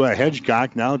to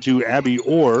Hedgecock. Now to Abby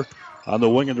Orr on the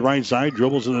wing at the right side.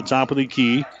 Dribbles to the top of the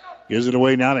key. Gives it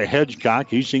away now to Hedgecock.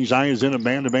 Hastings High is in a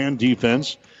man-to-man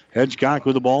defense. Hedgecock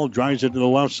with the ball. Drives it to the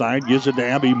left side. Gives it to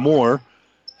Abby Moore.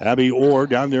 Abby Orr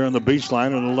down there on the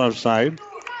baseline on the left side.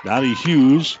 Now to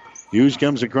Hughes. Hughes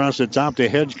comes across the top to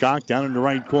Hedgecock down in the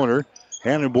right corner.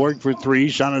 Hannenborg for three.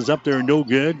 Shot is up there. No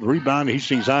good. Rebound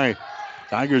Hastings High.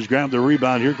 Tigers grab the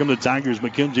rebound. Here come the Tigers.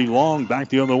 Mackenzie Long back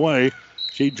the other way.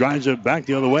 She drives it back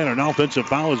the other way. And an offensive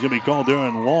foul is going to be called there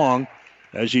on Long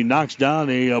as she knocks down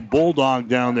a Bulldog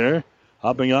down there.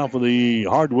 Hopping off of the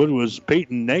hardwood was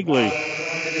Peyton Negley.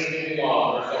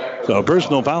 So a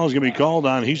personal foul is going to be called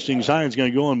on Hastings High. It's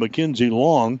going to go on Mackenzie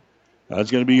Long. That's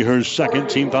going to be her second.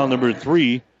 Team foul number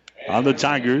 3 on the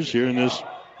Tigers here in this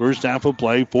first half of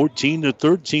play.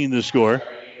 14-13 the score.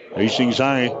 Hastings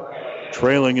High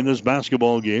trailing in this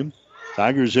basketball game.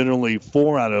 Tigers hit only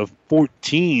 4 out of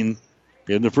 14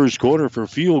 in the first quarter for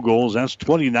field goals. That's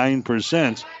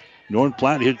 29%. North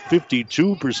Platte hit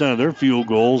 52% of their field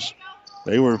goals.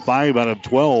 They were 5 out of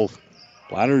 12.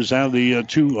 Platters have the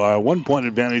 1-point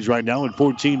advantage right now at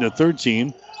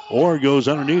 14-13. Orr goes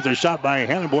underneath. A shot by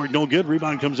Hannenborg. No good.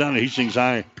 Rebound comes down to Hastings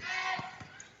High.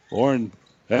 Lauren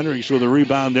Hendricks with a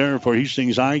rebound there for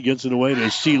Hastings High. Gets it away to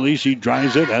Seeley. She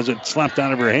drives it. Has it slapped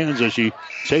out of her hands as she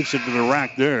takes it to the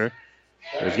rack there.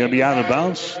 It's going to be out of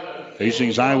bounds.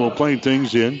 Hastings High will play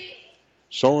things in.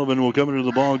 Sullivan will come into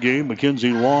the ball game.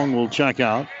 Mackenzie Long will check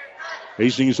out.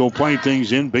 Hastings will play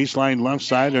things in. Baseline left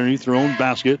side underneath their own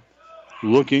basket.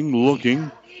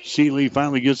 Looking. Seeley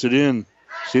finally gets it in.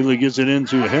 Seeley gets it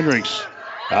into Hendricks.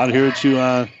 Out here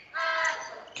to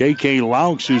KK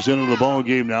Laux, who's into the ball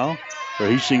game now for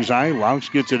Hastings High.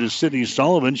 Laux gets it to Sydney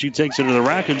Sullivan. She takes it to the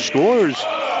rack and scores.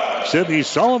 Sydney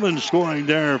Sullivan scoring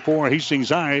there for Hastings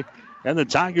High. And the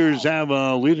Tigers have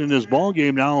a lead in this ball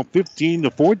game now,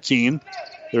 15-14.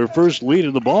 Their first lead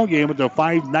in the ball game at the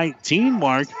 5:19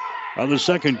 mark of the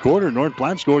second quarter. North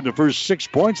Platte scored the first 6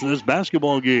 points in this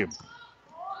basketball game.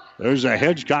 There's a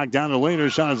Hedgecock down the lane.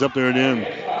 Her shot is up there and in.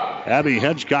 Abby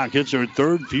Hedgecock hits her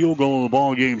third field goal of the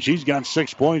ball game. She's got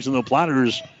 6 points, and the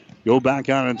Platters go back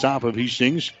out on top of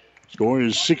Hastings. Score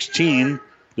is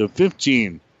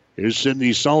 16-15. Here's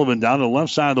Sydney Sullivan down the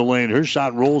left side of the lane. Her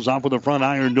shot rolls off with the front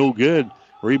iron. No good.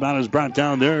 Rebound is brought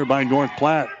down there by North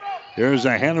Platte. There's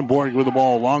a Hannenborg with the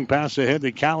ball. Long pass ahead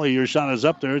to Callie. Her shot is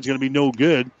up there. It's going to be no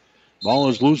good. Ball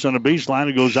is loose on the baseline.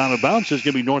 It goes out of bounds. It's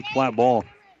going to be North Platte ball.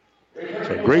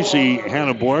 So Gracie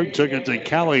Hannenborg took it to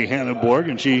Callie Hannenborg,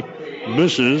 and she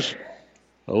misses.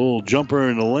 A little jumper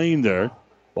in the lane there.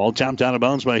 Ball tapped out of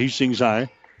bounds by Hastings High.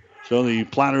 So the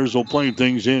Platters will play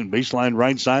things in. Baseline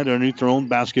right side underneath their own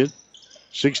basket.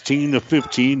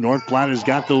 16-15. North Platte has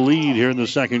got the lead here in the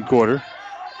second quarter.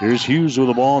 Here's Hughes with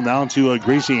the ball now to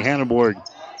Gracie Hanneborg.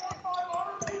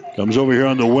 Comes over here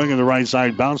on the wing on the right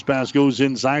side. Bounce pass goes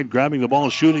inside, grabbing the ball,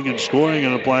 shooting and scoring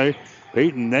in the play.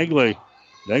 Peyton Negley.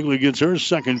 Negley gets her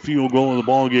second field goal of the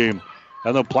ball game.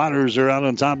 And the Platters are out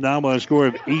on top now by a score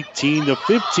of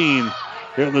 18-15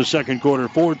 here in the second quarter.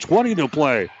 4:20 to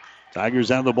play. Tigers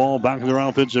have the ball back in their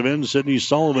offensive end. Sydney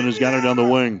Sullivan has got it on the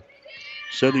wing.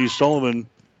 Sydney Sullivan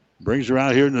brings her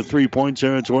out here in the three-point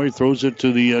territory. Throws it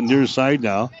to the near side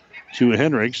now to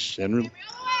Hendricks. And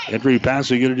entry pass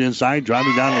to get it inside.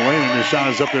 Driving down the lane, and the shot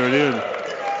is up there. It is.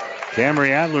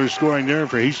 Camry Adler scoring there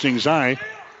for Hastings High.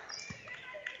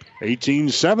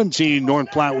 18-17, North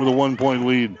Platte with a 1-point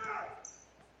lead.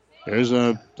 There's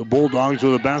the Bulldogs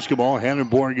with a basketball.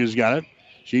 Hanneborg has got it.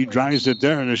 She drives it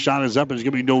there, and the shot is up. It's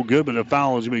going to be no good, but a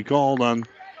foul is going to be called on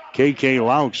KK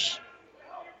Laux.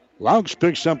 Laux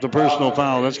picks up the personal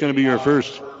foul. That's going to be her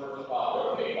first.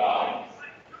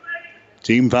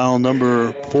 Team foul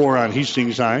number 4 on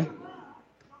Hastings High.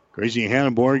 Gracie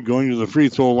Hanneborg going to the free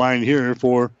throw line here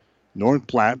for North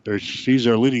Platte. She's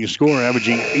our leading scorer,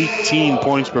 averaging 18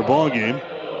 points per ball game.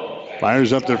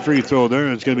 Fires up the free throw there,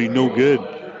 and it's going to be no good.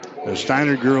 The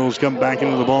Steiner girls come back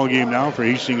into the ball game now for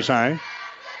Hastings High.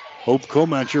 Hope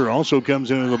Komacher also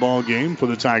comes into the ball game for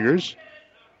the Tigers.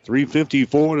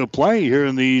 3:54 to play here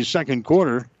in the second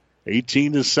quarter.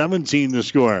 18-17 the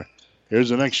score. Here's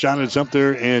the next shot. It's up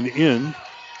there and in.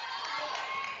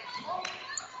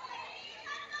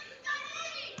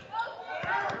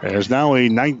 It's now a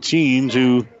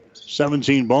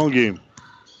 19-17 ball game.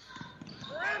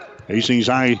 Hastings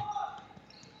High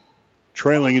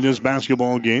trailing in this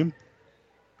basketball game.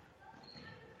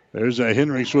 There's a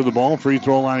Hendricks with the ball. Free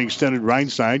throw line extended right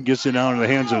side. Gets it out in the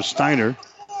hands of Steiner.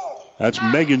 That's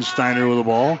Megan Steiner with the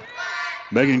ball.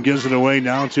 Megan gives it away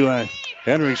now to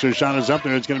Hendricks. Her shot is up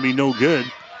there. It's going to be no good.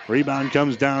 Rebound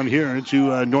comes down here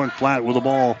to North Platte with the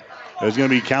ball. It's going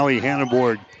to be Callie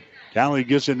Hanneborg. Callie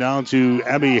gets it down to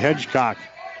Abby Hedgecock.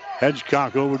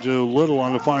 Hedgecock over to Little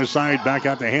on the far side. Back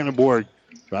out to Hanneborg.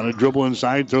 Trying to dribble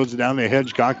inside. Throws it down to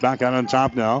Hedgecock. Back out on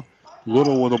top now.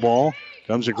 Little with the ball.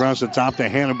 Comes across the top to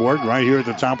Hanneborg right here at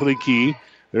the top of the key.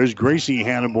 There's Gracie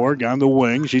Hanneborg on the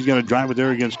wing. She's going to drive it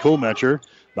there against Komecher.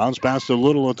 Bounce pass to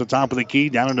Little at the top of the key.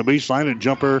 Down in the baseline. A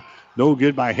jumper no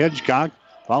good by Hedgecock.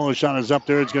 Follow shot is up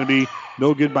there. It's going to be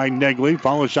no good by Negley.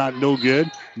 Follow shot no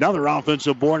good. Another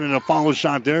offensive board and a follow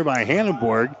shot there by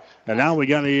Hanneborg. And now we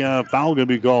got a foul going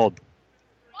to be called.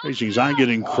 Hastings High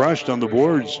getting crushed on the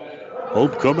boards.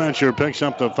 Hope Komecher picks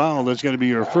up the foul. That's going to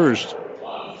be her first.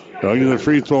 Going to the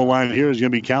free throw line here is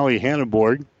going to be Callie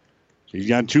Hanneborg. She's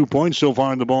got 2 points so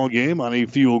far in the ball game on a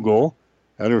field goal.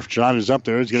 And her shot is up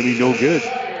there. It's going to be no good.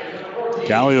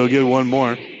 Callie will get one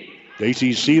more.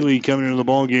 Daisy Seeley coming into the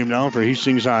ball game now for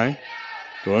Hastings High.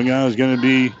 Going out is going to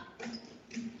be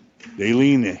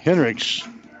Daleen Hendricks.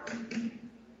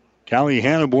 Callie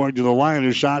Hanneborg to the line.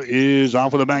 Her shot is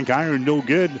off of the back iron. No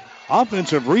good.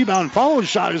 Offensive rebound. Follow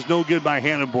shot is no good by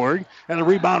Hanneborg. And a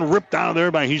rebound ripped out of there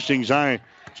by Hastings High.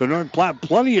 So North Platte,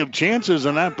 plenty of chances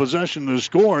in that possession to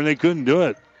score, and they couldn't do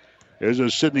it. There's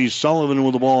a Sydney Sullivan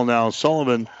with the ball now.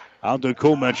 Sullivan out to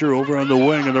Komecher over on the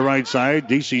wing on the right side.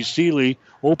 DC Seeley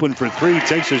open for three,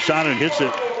 takes a shot and hits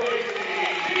it.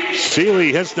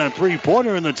 Seeley hits that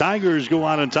three-pointer, and the Tigers go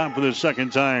out on top for the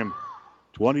second time.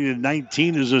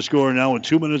 20-19 is the score now with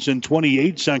 2 minutes and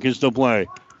 28 seconds to play.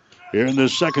 Here in the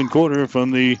second quarter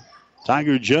from the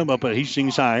Tiger Gym up at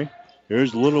Hastings High.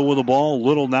 Here's Little with the ball.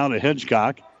 Little now to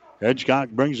Hedgecock. Hedgecock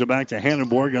brings it back to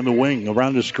Hanneborg on the wing.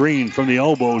 Around the screen from the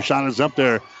elbow. Shot is up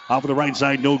there. Off of the right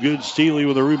side. No good. Seeley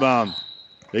with a rebound.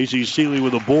 Daisy Seeley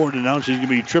with a board. And now she's going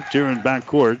to be tripped here in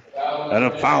backcourt. And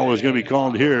a foul is going to be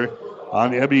called here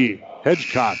on Abby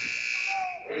Hedgecock.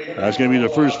 That's going to be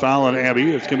the first foul on Abby.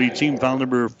 It's going to be team foul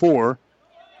number 4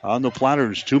 on the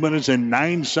Platters. 2 minutes and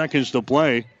 9 seconds to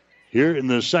play here in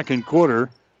the second quarter.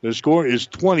 The score is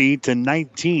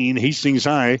 20-19. Hastings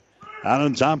High out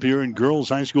on top here in girls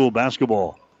high school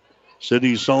basketball.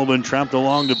 Sydney Sullivan trapped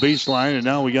along the baseline, and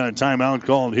now we got a timeout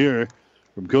called here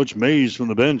from Coach Mays from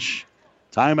the bench.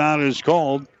 Timeout is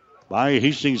called by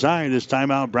Hastings High. This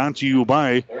timeout brought to you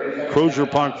by Crozier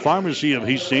Park Pharmacy of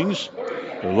Hastings.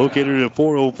 They're located at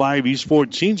 405 East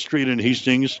 14th Street in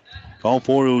Hastings. Call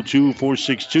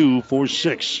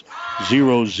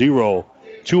 402-462-4600.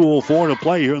 2:04 to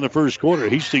play here in the first quarter.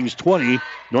 Hastings 20,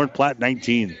 North Platte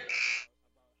 19.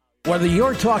 Whether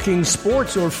you're talking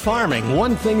sports or farming,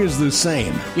 one thing is the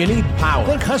same. You need power.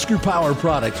 Think Husker Power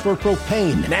products for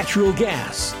propane, natural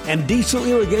gas, and diesel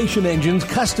irrigation engines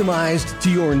customized to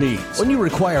your needs. When you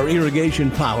require irrigation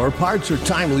power, parts, or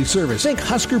timely service, think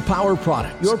Husker Power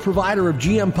products, your provider of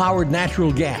GM-powered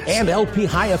natural gas and LP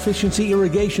high-efficiency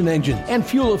irrigation engine and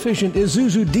fuel-efficient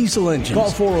Isuzu diesel engines. Call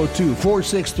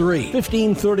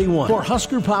 402-463-1531 for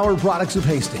Husker Power products of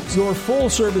Hastings, your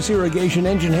full-service irrigation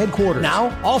engine headquarters.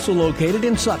 Now, also located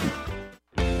in Sutton.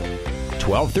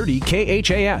 1230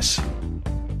 KHAS.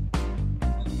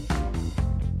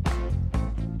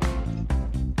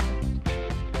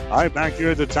 All right, back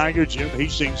here at the Tiger Gym,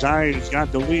 Hastings High has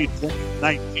got the lead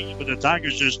 19, but the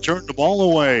Tigers just turned the ball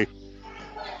away.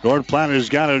 North Platte has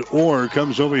got it. Orr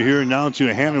comes over here now to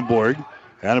Hannenborg.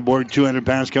 Hannenborg, 200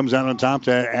 pass, comes out on top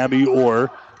to Abby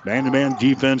Orr. Man-to-man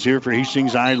defense here for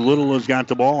Hastings High. Little has got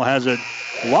the ball, has it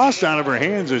lost out of her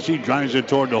hands as she drives it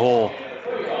toward the hole.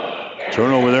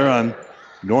 Turnover there on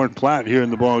North Platte here in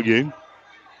the ball game.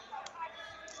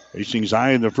 Hastings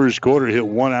High in the first quarter hit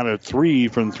 1 out of 3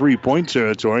 from three-point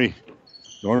territory.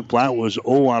 North Platte was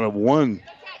 0 out of 1.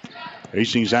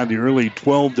 Hastings had the early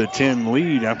 12-10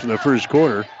 lead after the first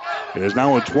quarter. It is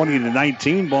now a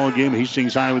 20-19 ball game.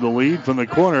 Hastings High with the lead from the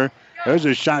corner. There's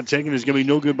a shot taken. It's going to be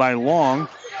no good by Long.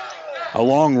 A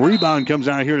long rebound comes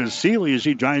out here to Seeley as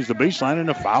he drives the baseline, and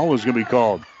a foul is going to be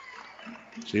called.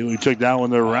 Seeley took that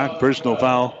one, the rack personal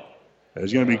foul.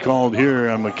 It's going to be called here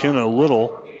on McKenna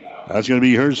Little. That's going to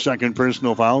be her second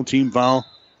personal foul. Team foul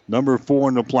number 4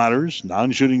 in the Platters.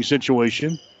 Non-shooting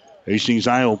situation. Hastings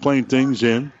High will play things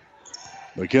in.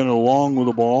 McKenna Long with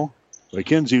the ball.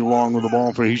 Mackenzie Long with the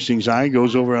ball for Hastings High.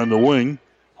 Goes over on the wing.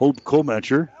 Hope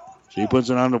Kometcher. She puts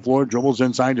it on the floor, dribbles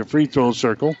inside the free throw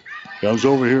circle. Comes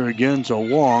over here again to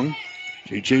Long.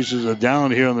 She chases it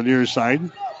down here on the near side.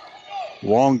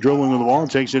 Long dribbling with the ball,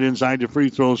 takes it inside the free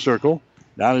throw circle.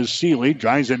 Now is Seeley,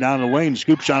 drives it down the lane.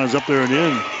 Scoop shot is up there and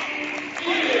in.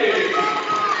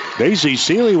 Daisy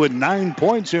Seeley with 9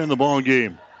 points here in the ball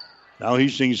game. Now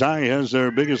Hastings High has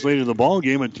their biggest lead of the ball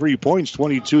game at 3 points,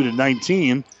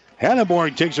 22-19.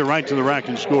 Hannenborg takes it right to the rack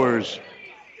and scores.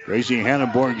 Gracie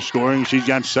Hannenborg scoring. She's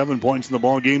got 7 points in the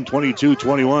ball game,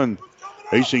 22-21.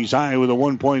 Hastings High with a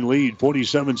 1-point lead,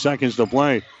 47 seconds to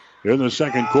play. Here in the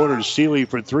second quarter, Seeley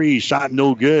for 3, shot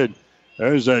no good.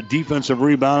 There's a defensive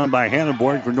rebound by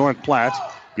Hannenborg for North Platte.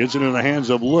 Gets it in the hands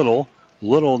of Little.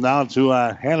 Little now to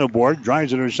Hannenborg.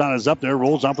 Drives it, her shot is up there,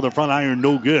 rolls off with the front iron,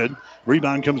 no good.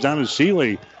 Rebound comes down to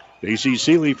Seeley. Daisy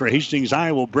Seeley for Hastings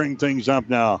High will bring things up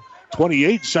now.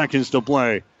 28 seconds to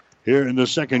play. Here in the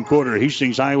second quarter,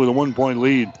 Hastings High with a 1-point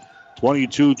lead,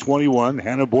 22-21.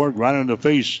 Hannenborg right on the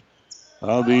face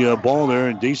of the ball there,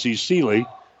 and Daisy Seeley.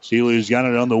 Seeley's got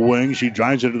it on the wing. She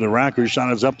drives it to the rack. Her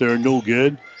shot is up there, no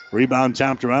good. Rebound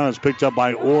tapped around. It's picked up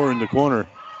by Orr in the corner.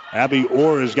 Abby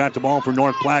Orr has got the ball for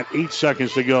North Platte. 8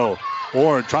 seconds to go.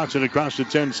 Orr trots it across the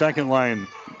 10-second line.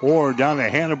 Orr down to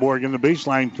Hannenborg in the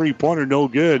baseline. Three-pointer, no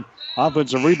good.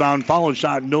 Offensive rebound, follow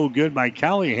shot, no good by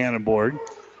Callie Hannenborg.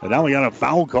 And now we got a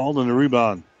foul called on the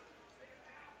rebound.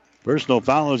 Personal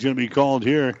foul is going to be called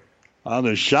here on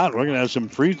the shot. We're going to have some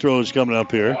free throws coming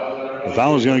up here. The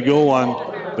foul is going to go on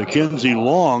Mackenzie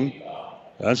Long.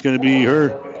 That's going to be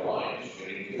her,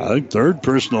 I think, third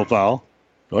personal foul.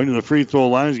 Going to the free throw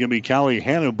line is going to be Callie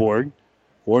Hannenborg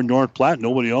for North Platte.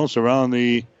 Nobody else around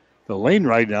the lane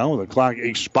right now. The clock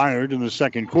expired in the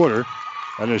second quarter.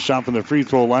 And the shot from the free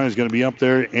throw line is going to be up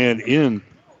there and in.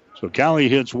 So Callie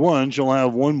hits one. She'll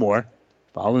have one more.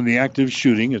 Following the active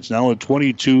shooting, it's now a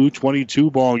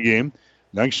 22-22 ball game.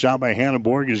 Next shot by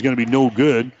Hannenborg is going to be no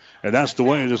good. And that's the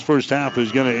way this first half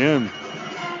is going to end.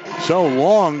 So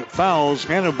Long fouls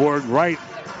Hannenborg right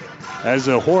as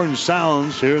the horn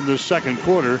sounds here in the second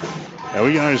quarter. And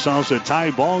we got ourselves a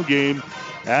tie ball game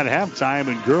at halftime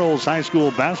in girls high school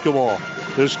basketball.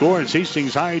 The score is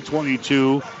Hastings High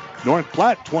 22, North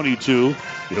Platte 22.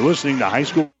 You're listening to high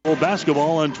school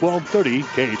basketball on 1230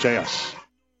 KHAS.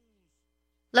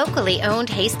 Locally owned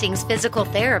Hastings Physical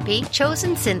Therapy,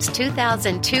 chosen since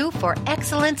 2002 for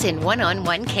excellence in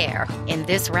one-on-one care. In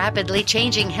this rapidly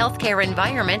changing healthcare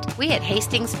environment, we at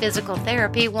Hastings Physical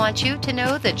Therapy want you to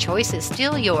know the choice is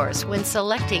still yours when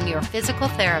selecting your physical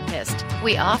therapist.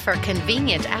 We offer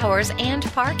convenient hours and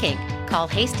parking. Call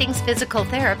Hastings Physical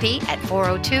Therapy at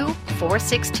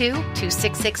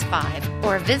 402-462-2665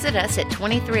 or visit us at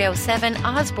 2307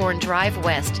 Osborne Drive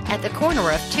West at the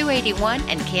corner of 281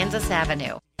 and Kansas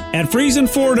Avenue. At Friesen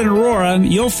Ford in Aurora,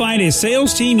 you'll find a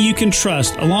sales team you can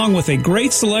trust, along with a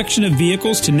great selection of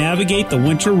vehicles to navigate the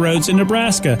winter roads in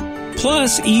Nebraska.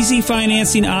 Plus, easy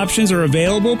financing options are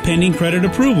available pending credit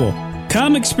approval.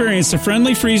 Come experience the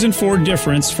friendly Friesen Ford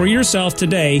difference for yourself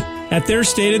today at their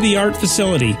state-of-the-art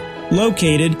facility,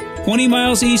 located 20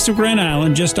 miles east of Grand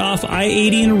Island, just off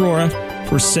I-80 in Aurora.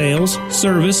 For sales,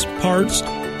 service, parts,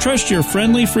 trust your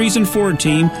friendly Friesen Ford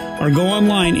team or go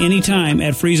online anytime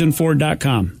at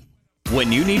FriesenFord.com.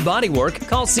 When you need body work,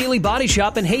 call Seeley Body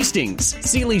Shop in Hastings.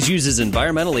 Seeley's uses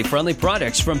environmentally friendly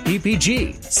products from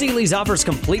PPG. Seeley's offers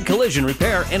complete collision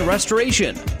repair and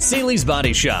restoration. Seeley's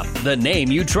Body Shop, the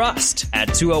name you trust,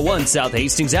 at 201 South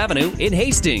Hastings Avenue in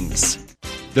Hastings.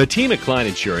 The team at Klein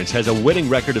Insurance has a winning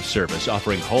record of service,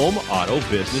 offering home, auto,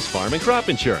 business, farm, and crop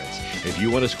insurance. If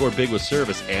you want to score big with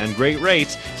service and great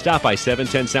rates, stop by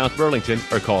 710 South Burlington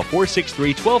or call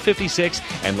 463-1256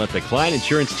 and let the Klein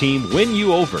Insurance team win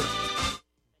you over.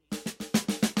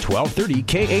 1230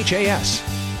 KHAS.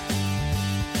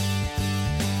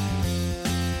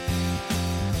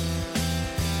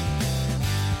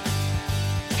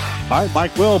 All right,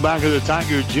 Mike Will back at the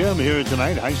Tiger Gym here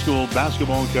tonight. High school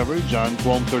basketball coverage on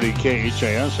 1230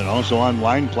 KHAS and also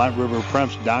online,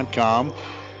 PlatteRiverPreps.com.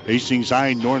 Hastings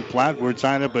High, North Platte, we're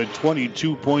tied up at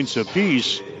 22 points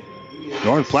apiece.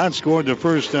 North Platte scored the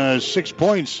first 6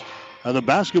 points of the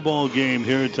basketball game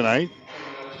here tonight.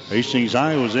 Hastings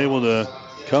High was able to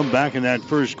come back in that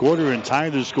first quarter and tie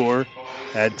the score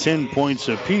at 10 points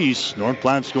apiece. North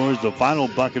Platte scores the final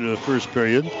bucket of the first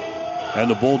period, and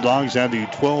the Bulldogs have the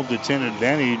 12-10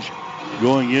 advantage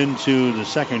going into the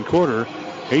second quarter.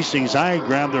 Hastings High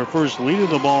grabbed their first lead of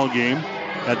the ball game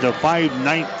at the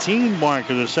 5:19 mark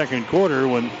of the second quarter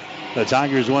when the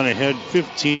Tigers went ahead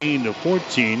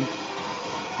 15-14.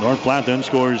 North Platte then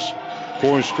scores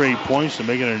 4 straight points to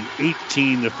make it an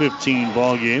 18-15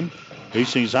 ball game.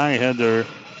 Hastings High had their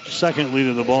second lead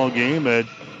of the ball game at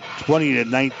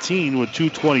 20-19 with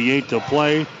 2:28 to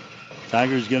play.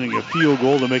 Tigers getting a field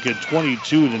goal to make it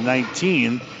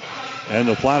 22-19. And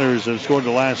the Platters have scored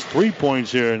the last 3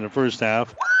 points here in the first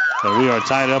half. And we are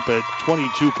tied up at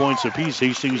 22 points apiece,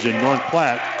 Hastings and North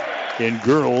Platte in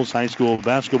girls high school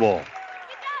basketball.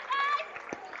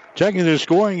 Checking the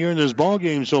scoring here in this ball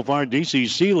game so far, DC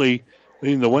Seeley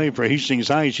leading the way for Hastings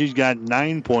High. She's got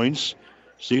 9 points.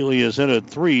 Seeley has hit a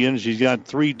 3, and she's got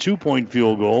 3 2-point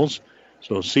field goals.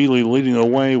 So Seeley leading the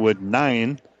way with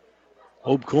 9.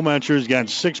 Hope Komacher's got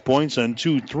 6 points and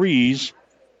 2 threes.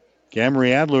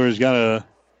 Camry Adler has got a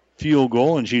field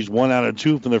goal, and she's 1 out of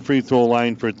 2 from the free throw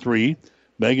line for 3.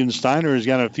 Megan Steiner has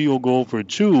got a field goal for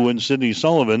 2, and Sydney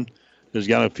Sullivan has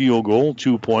got a field goal,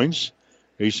 2 points.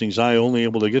 Hastings High only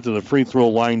able to get to the free throw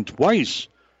line twice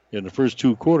in the first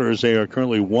 2 quarters. They are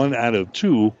currently 1 out of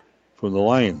 2 from the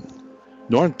line.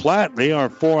 North Platte, they are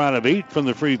 4 out of 8 from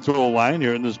the free throw line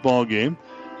here in this ball game.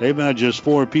 They've had just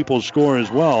 4 people score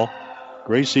as well.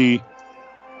 Gracie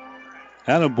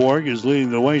Hanneborg is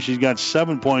leading the way. She's got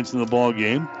 7 points in the ball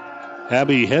game.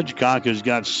 Abby Hedgecock has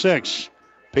got 6.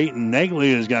 Peyton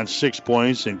Negley has got 6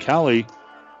 points. And Callie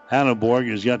Hanneborg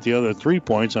has got the other 3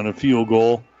 points on a field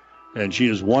goal. And she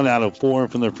is 1 out of 4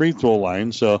 from the free throw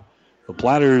line. So the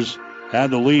Platters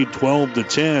had the lead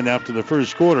 12-10 after the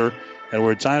first quarter. And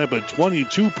we're tied up at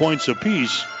 22 points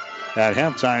apiece at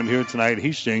halftime here tonight,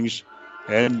 Hastings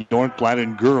and North Platte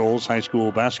in girls high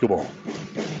school basketball.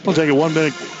 We'll take a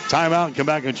 1-minute timeout and come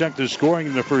back and check the scoring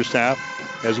in the first half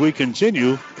as we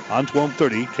continue on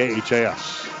 1230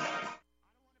 KHAS.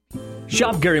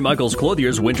 Shop Gary Michaels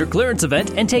Clothier's winter clearance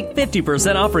event and take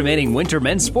 50% off remaining winter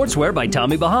men's sportswear by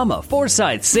Tommy Bahama,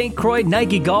 Forsyth, St. Croix,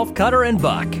 Nike Golf, Cutter, and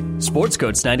Buck. Sports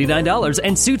coats $99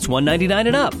 and suits $199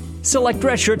 and up. Select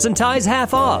dress shirts and ties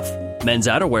half off. Men's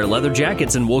outerwear, leather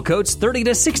jackets, and wool coats 30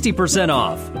 to 60%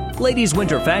 off. Ladies'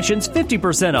 winter fashions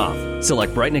 50% off.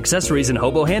 Select Brighton accessories and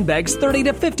hobo handbags 30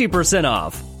 to 50%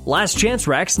 off. Last chance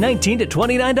racks $19 to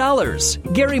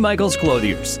 $29. Gary Michaels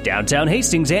Clothiers, downtown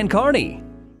Hastings and Kearney.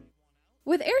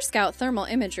 With Air Scout Thermal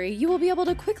Imagery, you will be able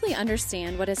to quickly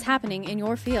understand what is happening in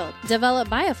your field.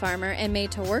 Developed by a farmer and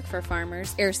made to work for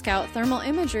farmers, Air Scout Thermal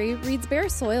Imagery reads bare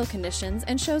soil conditions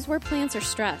and shows where plants are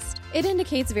stressed. It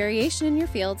indicates variation in your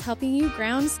fields, helping you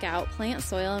ground scout plant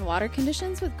soil and water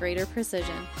conditions with greater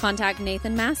precision. Contact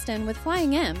Nathan Maston with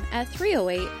Flying M at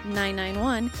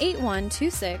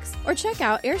 308-991-8126 or check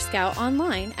out Air Scout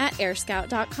online at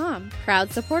airscout.com.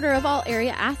 Proud supporter of all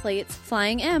area athletes,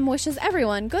 Flying M wishes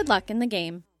everyone good luck in the game.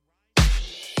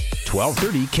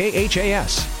 1230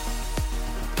 KHAS.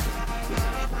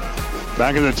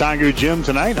 Back in the Tiger Gym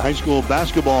tonight, high school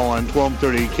basketball on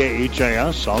 1230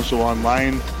 KHAS. Also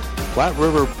online,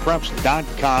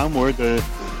 PlatteRiverPreps.com. We're at the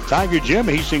Tiger Gym.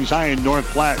 Hastings High and North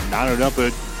Platte knotted up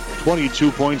at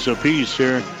 22 points apiece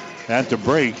here at the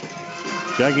break.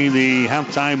 Checking the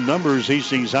halftime numbers,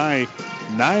 Hastings High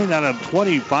 9 out of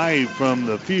 25 from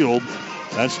the field.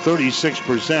 That's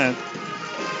 36%.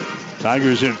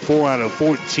 Tigers hit 4 out of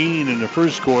 14 in the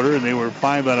first quarter, and they were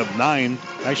 5 out of 9,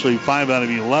 actually 5 out of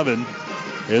 11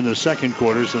 in the second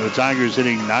quarter. So the Tigers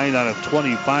hitting 9 out of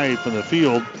 25 from the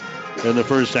field in the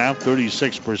first half,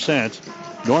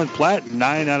 36%. North Platte,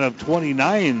 9 out of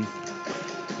 29.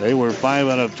 They were 5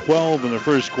 out of 12 in the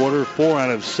first quarter, 4 out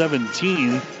of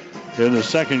 17 in the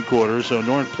second quarter. So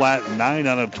North Platte, 9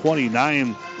 out of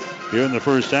 29 here in the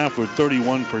first half with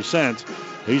 31%.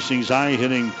 Hastings High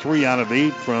hitting 3 out of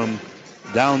 8 from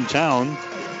downtown.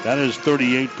 That is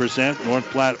 38%. North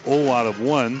Platte 0 out of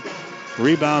 1.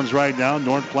 Rebounds right now.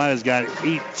 North Platte has got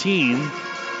 18.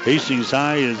 Hastings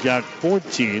High has got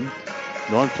 14.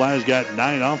 North Platte has got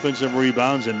 9 offensive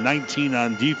rebounds and 19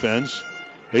 on defense.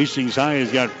 Hastings High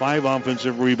has got 5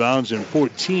 offensive rebounds and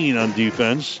 14 on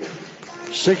defense.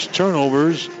 6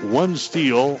 turnovers, 1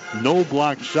 steal, no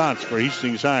blocked shots for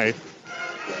Hastings High.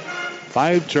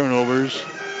 5 turnovers,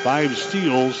 5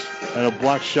 steals, and a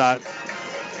blocked shot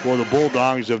for the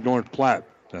Bulldogs of North Platte.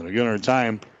 And again,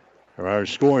 our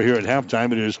score here at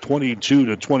halftime, it is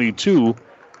 22-22.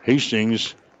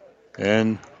 Hastings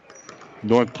and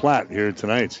North Platte here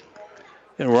tonight.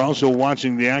 And we're also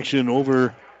watching the action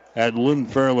over at Lynn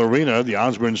Farrell Arena, the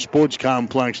Osborne Sports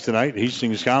Complex tonight.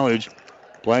 Hastings College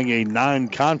playing a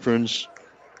non-conference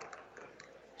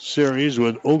series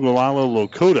with Ogallala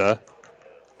Lakota.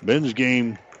 Men's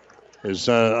game is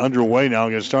underway now.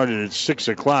 It started at 6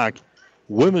 o'clock.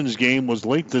 Women's game was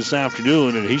late this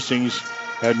afternoon, and Hastings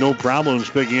had no problems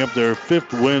picking up their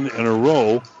 5th win in a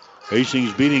row.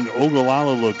 Hastings beating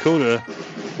Ogallala Lakota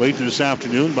late this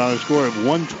afternoon by a score of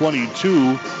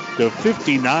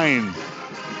 122-59.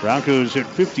 Broncos hit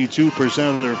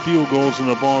 52% of their field goals in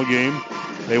the ball game.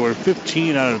 They were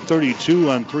 15 out of 32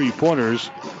 on three-pointers.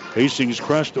 Hastings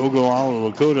crushed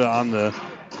Ogallala Lakota on the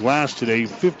glass today,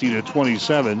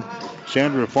 50-27.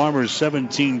 Chandra Farmer,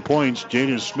 17 points.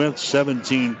 Jada Smith,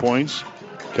 17 points.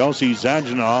 Kelsey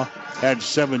Zaginaw had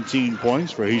 17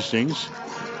 points for Hastings.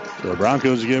 So the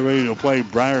Broncos get ready to play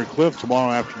Briar Cliff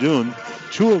tomorrow afternoon.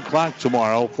 2 o'clock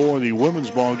tomorrow for the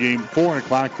women's ball game. 4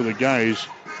 o'clock for the guys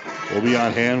will be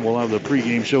on hand. We'll have the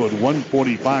pregame show at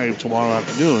 1:45 tomorrow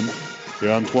afternoon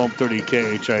here on 1230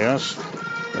 KHIS.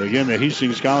 And again, the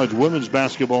Hastings College women's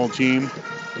basketball team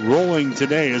rolling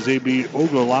today as they beat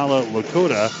Ogallala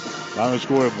Lakota on a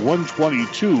score of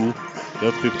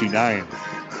 122-59.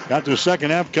 Got the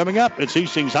second half coming up. It's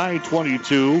Hastings High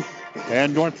 22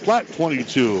 and North Platte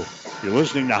 22. You're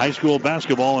listening to high school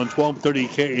basketball on 1230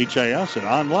 KHIS and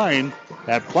online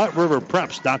at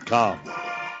PlatteRiverPreps.com.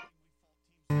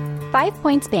 5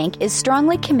 Points Bank is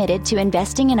strongly committed to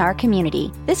investing in our community.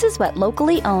 This is what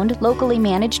locally owned, locally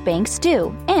managed banks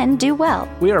do, and do well.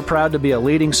 We are proud to be a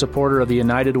leading supporter of the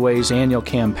United Way's annual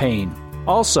campaign.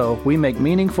 Also, we make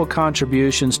meaningful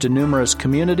contributions to numerous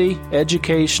community,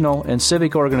 educational, and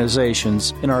civic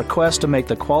organizations in our quest to make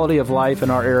the quality of life in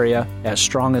our area as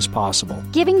strong as possible.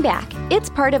 Giving back. It's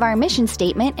part of our mission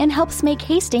statement and helps make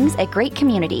Hastings a great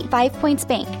community. 5 Points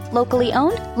Bank. Locally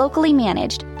owned, locally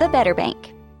managed. The better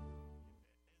bank.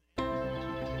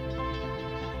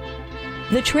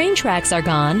 The train tracks are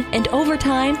gone, and over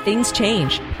time, things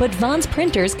change. But Vaughn's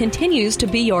Printers continues to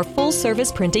be your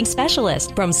full-service printing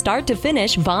specialist. From start to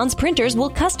finish, Vaughn's Printers will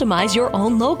customize your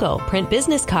own logo, print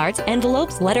business cards,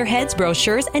 envelopes, letterheads,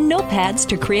 brochures, and notepads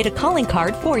to create a calling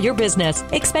card for your business.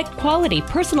 Expect quality,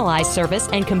 personalized service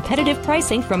and competitive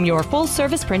pricing from your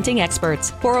full-service printing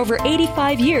experts. For over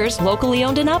 85 years, locally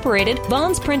owned and operated,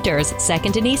 Vaughn's Printers,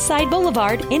 2nd and East Side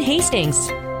Boulevard in Hastings.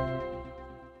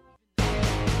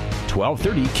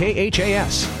 1230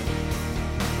 KHAS.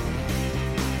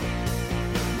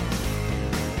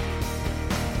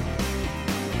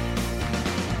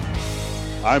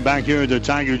 All right, back here at the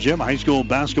Tiger Gym, high school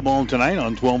basketball tonight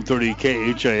on 1230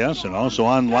 KHAS and also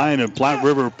online at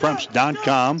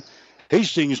PlatteRiverPreps.com.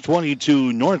 Hastings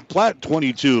 22, North Platte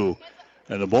 22.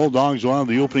 And the Bulldogs will have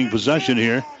the opening possession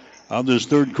here of this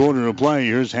third quarter of play.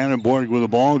 Here's Hannenborg with the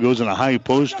ball, goes in a high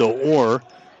post to Orr.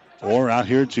 Orr out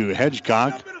here to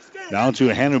Hedgecock. Now to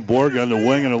Hannenborg on the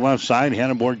wing on the left side.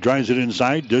 Hannenborg drives it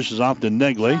inside, dishes off to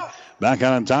Negley. Back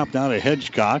out on top now to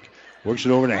Hedgecock. Works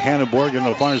it over to Hannenborg on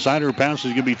the far side. Her pass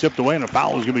is going to be tipped away, and a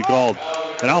foul is going to be called.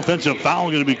 An offensive foul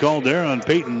going to be called there on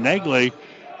Peyton Negley,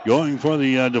 going for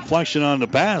the deflection on the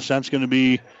pass. That's going to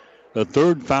be the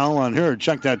third foul on her.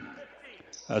 Check that.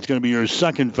 That's going to be her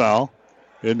second foul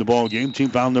in the ball game. Team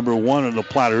foul number 1 of the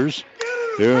Platters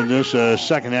here in this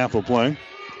second half of play.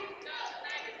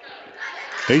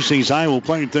 Hastings High will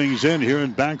play things in here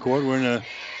in backcourt. We're in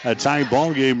a tie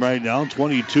ball game right now,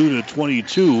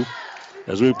 22-22.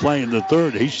 as we play in the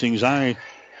third. Hastings High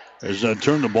has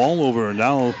turned the ball over, and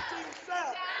now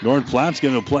North Platte's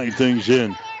going to play things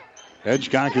in.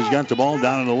 Hedgecock has got the ball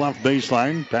down on the left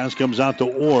baseline. Pass comes out to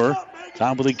Orr.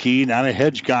 Top of the key, now to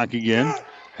Hedgecock again.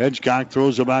 Hedgecock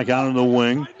throws it back out on the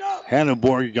wing.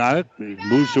 Hannenborg got it. He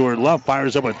moves to her left,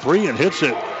 fires up a three, and hits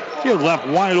it. She left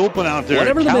wide open out there.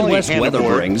 Whatever the Midwest weather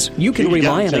brings, you can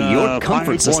rely on a York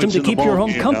comfort system to keep your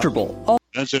home comfortable.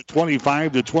 That's a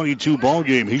 25-22 ball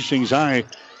game. Hastings High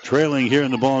trailing here in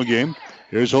the ball game.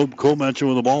 Here's Hope Kometcher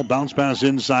with the ball. Bounce pass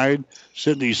inside.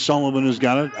 Sydney Sullivan has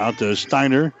got it. Out to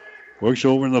Steiner. Works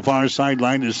over in the far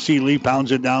sideline to Seeley.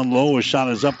 Pounds it down low. A shot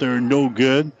is up there. No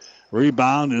good.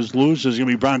 Rebound is loose. Is going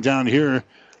to be brought down here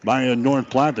by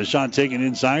North Platte. The shot taken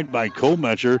inside by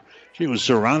Kometcher. She was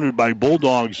surrounded by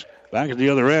Bulldogs. Back at the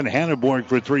other end. Hannenborg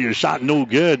for three. A shot no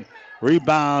good.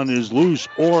 Rebound is loose.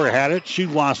 Orr had it. She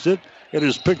lost it. It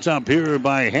is picked up here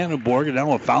by Hannenborg. And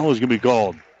now a foul is going to be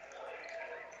called.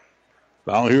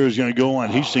 Foul here is going to go on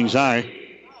Hastings High.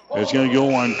 It's going to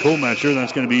go on Kometcher.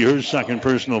 That's going to be her second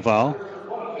personal foul.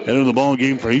 Head of the ball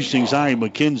game for Hastings High,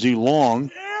 Mackenzie Long.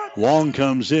 Long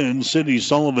comes in. Sydney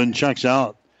Sullivan checks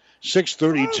out.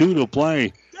 6:32 to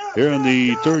play here in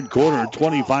the third quarter.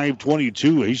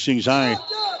 25-22. Hastings High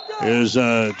is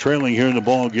trailing here in the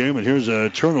ball game. And here's a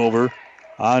turnover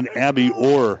on Abby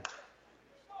Orr.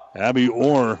 Abby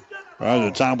Orr right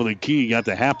at the top of the key. Got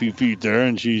the happy feet there,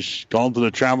 and she's called for the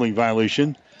traveling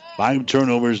violation. 5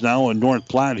 turnovers now in North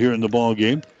Platte here in the ball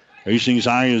game. Hastings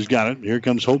High has got it. Here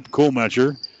comes Hope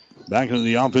Kometcher. Back into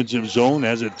the offensive zone.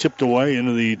 Has it tipped away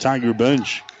into the Tiger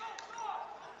bench.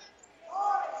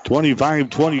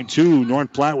 25-22.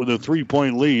 North Platte with a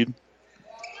 3-point lead.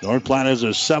 North Platte has a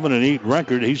 7-8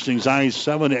 record. Hastings High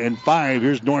 7-5.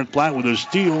 Here's North Platte with a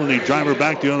steal, and they drive her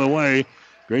back the other way.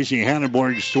 Gracie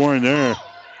Hannenborg scoring there.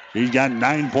 She's got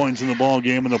 9 points in the ball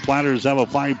game, and the Platters have a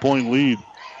 5-point lead.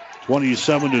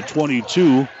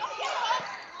 27-22.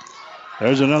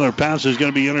 There's another pass that's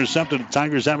going to be intercepted. The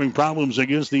Tigers having problems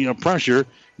against the pressure.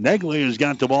 Negley has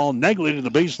got the ball. Negley to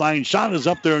the baseline. Shot is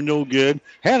up there, no good.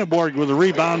 Hannenborg with a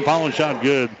rebound. Follow shot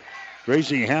good.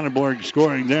 Gracie Hannenborg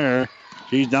scoring there.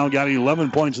 She's now got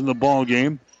 11 points in the ball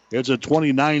game. It's a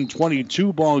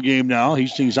 29-22 ball game now.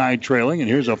 Hastings High trailing, and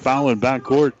here's a foul in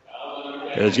backcourt.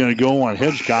 It's going to go on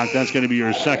Hedgecock. That's going to be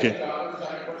her second.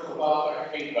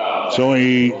 So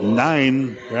a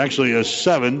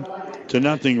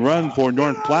 7-0 run for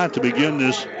North Platte to begin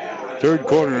this third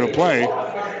quarter of play.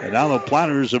 And now the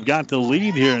Platters have got the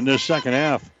lead here in this second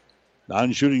half.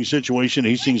 Non-shooting situation.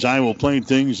 Hastings High will play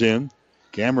things in.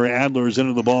 Cameron Adler is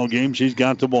into the ball game. She's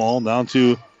got the ball. Down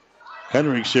to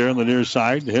Hendricks here on the near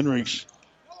side. Hendricks,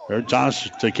 her toss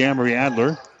to Cameron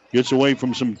Adler. Gets away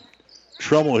from some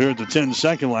trouble here at the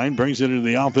 10-second line. Brings it into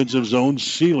the offensive zone.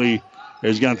 Seeley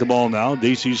has got the ball now.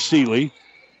 Daisy Seeley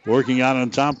working out on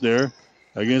top there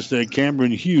against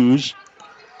Cameron Hughes.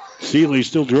 Seeley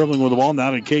still dribbling with the ball.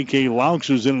 Now to KK Laux,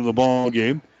 who's into the ball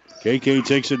game. KK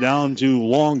takes it down to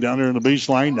Long down there in the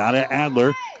baseline. Now to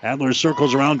Adler. Adler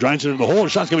circles around, drives it into the hole.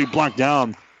 Shot's going to be blocked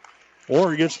down.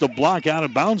 Or gets the block out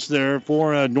of bounds there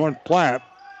for North Platte.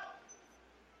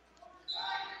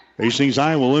 Hastings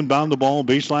High will inbound the ball.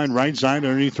 Baseline right side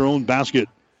underneath their own basket.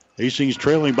 Hastings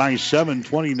trailing by 7,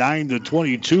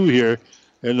 29-22 here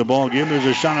in the ball game. There's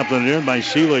a shot up in the air by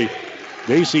Seeley.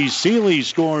 Daisy Seeley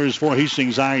scores for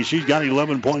Hastings High. She's got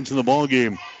 11 points in the ball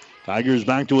game. Tigers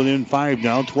back to within 5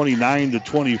 now,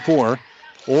 29-24.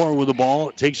 Orr with the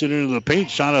ball, takes it into the paint,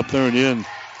 shot up there and in.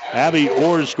 Abby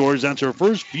Orr scores. That's her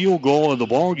first field goal of the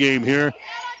ball game here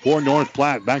for North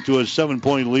Platte. Back to a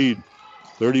 7-point lead.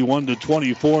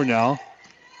 31-24 now.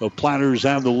 The Platters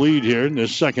have the lead here in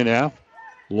this second half.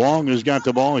 Long has got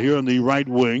the ball here on the right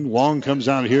wing. Long comes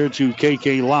out here to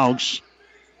KK Laux.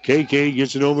 KK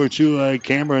gets it over to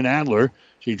Cameron Adler.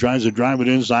 She tries to drive it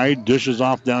inside. Dishes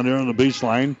off down there on the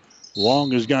baseline.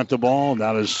 Long has got the ball.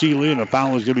 Now to Seeley, and a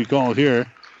foul is going to be called here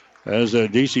as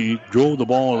Daisy drove the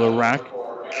ball to the rack.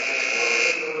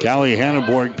 Callie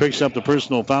Hannenborg picks up the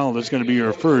personal foul. That's going to be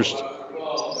her first.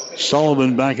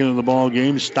 Sullivan back into the ball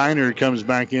game. Steiner comes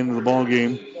back into the ball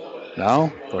game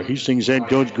now for Hastings head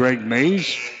coach Greg Mays.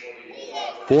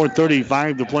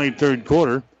 4:35 to play third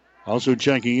quarter. Also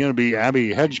checking in will be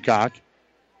Abby Hedgecock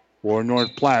for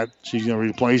North Platte. She's going to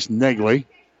replace Negley.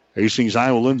 Hastings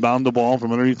High will inbound the ball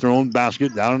from underneath their own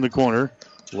basket down in the corner.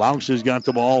 Laux has got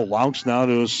the ball. Laux now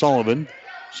to Sullivan.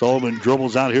 Sullivan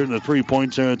dribbles out here in the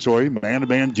three-point territory.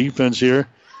 Man-to-man defense here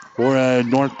for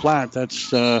North Platte. That's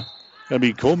going to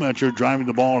be Kometcher driving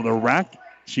the ball in the rack.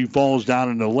 She falls down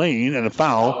in the lane, and a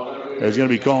foul is going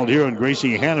to be called here on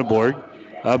Gracie Hannenborg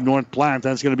of North Platte.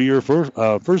 That's going to be her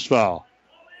first foul.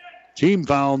 Team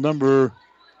foul number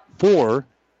 4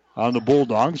 on the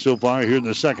Bulldogs so far here in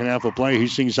the second half of play.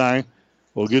 Hastings High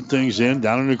will get things in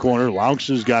down in the corner. Laux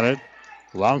has got it.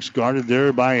 Laux guarded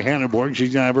there by Hanneborg.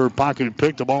 She's going to have her pocket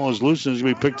picked. The ball is loose and is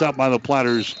going to be picked up by the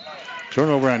Platters.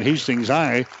 Turnover on Hastings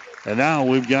High. And now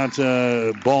we've got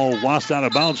ball lost out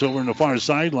of bounds over in the far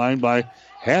sideline by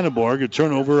Hanneborg. A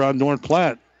turnover on North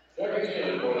Platte.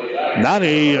 Not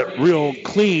a real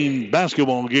clean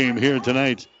basketball game here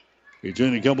tonight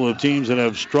between a couple of teams that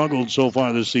have struggled so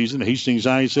far this season. Hastings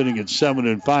High sitting at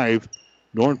 7-5.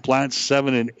 North Platte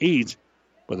 7-8.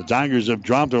 But the Tigers have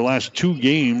dropped their last 2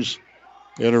 games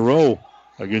in a row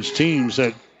against teams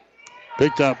that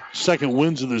picked up second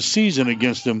wins of the season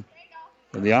against them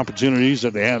and the opportunities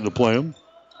that they had to play them.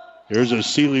 Here's a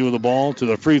Seeley with the ball to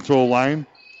the free throw line.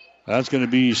 That's going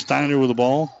to be Steiner with the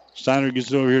ball. Steiner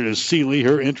gets it over here to Seeley.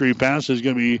 Her entry pass is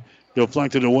going to be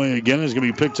deflected away again. It's going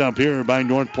to be picked up here by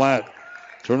North Platte.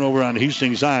 Turnover on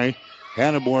Hastings High.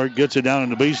 Hanneborg gets it down on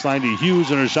the baseline to Hughes,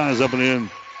 and her shot is up and in.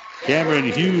 Cameron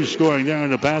Hughes scoring there on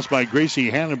the pass by Gracie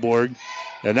Hanneborg.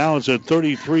 And now it's a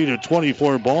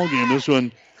 33-24 ball game. This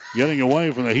one getting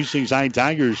away from the Hastings High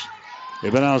Tigers.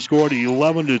 They've been outscored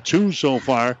 11-2 so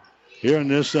far here in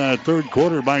this third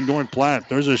quarter by North Platte.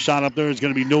 There's a shot up there. It's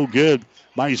going to be no good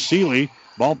by Seeley.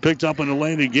 Ball picked up in the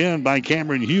lane again by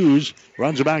Cameron Hughes.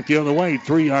 Runs it back the other way.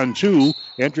 3-on-2.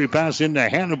 Entry pass into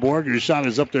Hanneborg. Her shot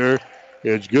is up there.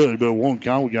 It's good, but it won't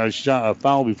count. We got a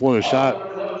foul before the shot.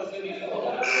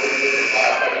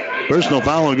 Personal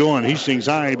foul will go on Hastings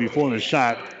High before the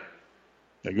shot.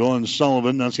 They go on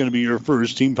Sullivan. That's going to be your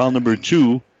first. Team foul number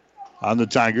 2 on the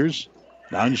Tigers.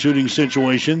 Non-shooting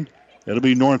situation. It'll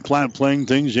be North Platte playing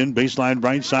things in baseline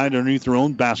right side underneath their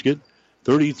own basket.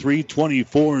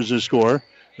 33-24 is the score.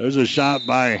 There's a shot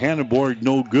by Hanneborg.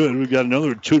 No good. We've got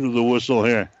another toot of the whistle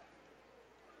here.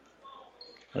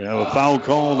 We have a foul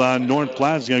called on North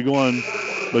Platte. It's going to go on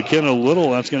McKenna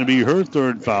Little. That's going to be her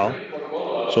third foul.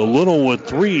 So Little with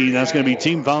 3. That's going to be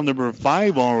team foul number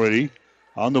 5 already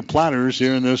on the Platters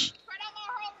here in this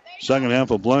second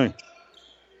half of play.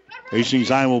 Hastings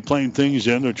High will playing things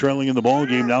in. They're trailing in the ball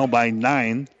game now by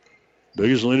 9.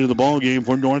 Biggest lead of the ball game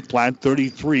for North Platte.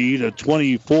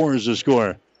 33-24 is the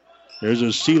score. There's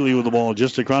a Seeley with the ball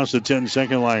just across the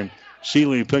 10-second line.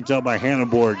 Seeley picked up by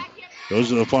Hanneborg. Goes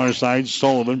to the far side.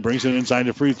 Sullivan brings it inside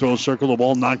the free throw circle. The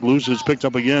ball knocked loose. It's picked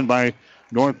up again by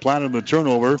North Platte on the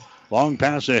turnover. Long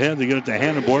pass ahead. They get it to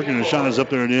Hanneborg, and the shot is up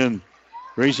there and in.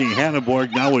 Racing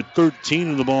Hanneborg now with 13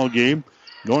 in the ball game.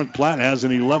 North Platte has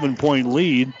an 11-point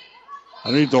lead.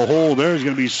 Underneath the hole there is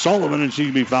going to be Sullivan, and she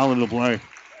can be fouled into play.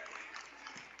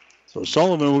 So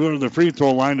Sullivan will go to the free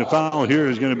throw line. The foul here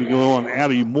is going to be going on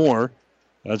Abby Moore.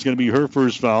 That's going to be her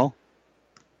first foul.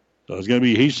 So it's going to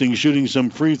be Hastings shooting some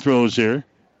free throws here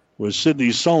with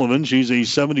Sydney Sullivan. She's a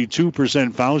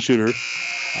 72% foul shooter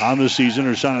on the season.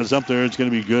 Her shot is up there. It's going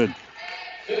to be good.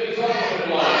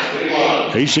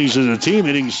 Hastings is a team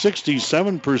hitting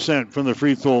 67% from the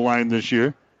free throw line this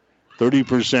year.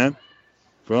 30%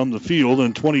 from the field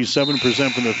and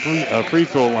 27% from the free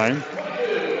throw line.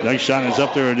 Next shot is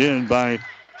up there and in by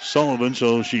Sullivan,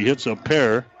 so she hits a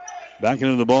pair. Back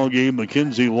into the ball game,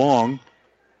 Mackenzie Long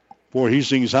for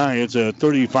Hastings High. It's a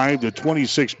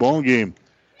 35-26 ball game.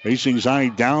 Hastings High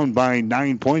down by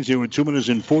 9 points here with 2 minutes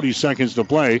and 40 seconds to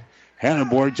play.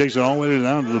 Hanneborg takes it all the way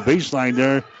down to the baseline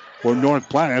there for North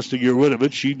Platte. Has to get rid of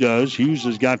it. She does. Hughes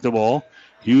has got the ball.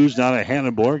 Hughes now to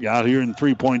Hanneborg out here in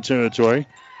 3-point territory.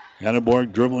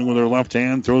 Hanneborg dribbling with her left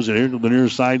hand, throws it here to the near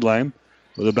sideline.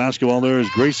 With the basketball there is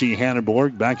Gracie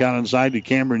Hanneborg. Back out inside to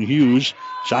Cameron Hughes.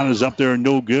 Shot is up there,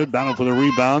 no good. Battle for the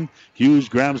rebound. Hughes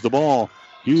grabs the ball.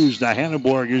 Hughes to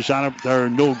Hanneborg. His shot up there,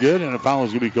 no good, and a foul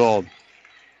is going to be called.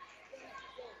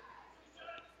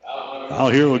 Foul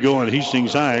here will go on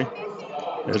Hastings High.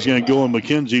 It's going to go on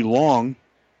Mackenzie Long.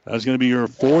 That's going to be her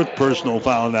 4th personal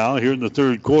foul now here in the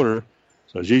third quarter.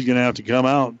 So she's going to have to come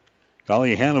out.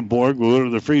 Golly Hanneborg will go to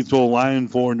the free throw line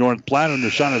for North Platte, and the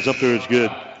shot is up there. It's good.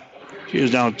 She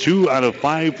is now 2 out of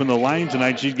 5 from the line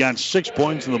tonight. She's got 6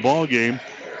 points in the ball game.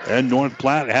 And North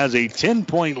Platte has a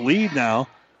 10-point lead now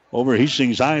over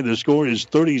Hastings High. The score is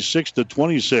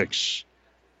 36-26.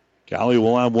 Callie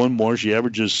will have one more. She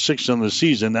averages 6 on the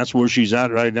season. That's where she's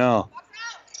at right now.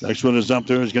 Next one is up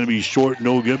there. It's going to be short,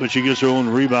 no good, but she gets her own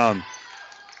rebound.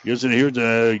 Gives it here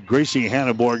to Gracie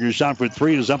Hanneborg. Her shot for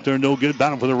 3 is up there, no good.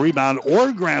 Battle for the rebound.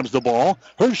 Orr grabs the ball.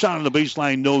 Her shot on the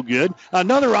baseline, no good.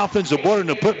 Another offensive board and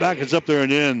the putback is up there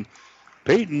and in.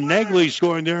 Peyton Negley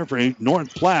scoring there for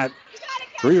North Platte.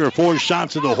 3 or 4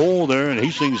 shots in the hole there, and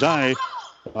Hastings High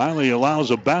finally allows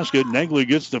a basket. Negley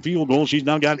gets the field goal. She's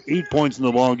now got 8 points in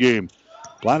the ball game.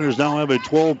 Platters now have a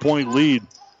 12-point lead.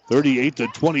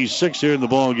 38-26 here in the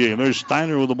ball game. There's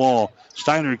Steiner with the ball.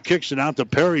 Steiner kicks it out to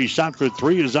Perry. Shot for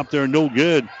three is up there, no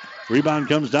good. Rebound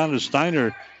comes down to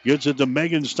Steiner. Gets it to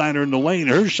Megan Steiner in the lane.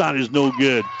 Her shot is no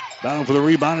good. Battle for the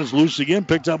rebound is loose again.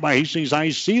 Picked up by Hastings High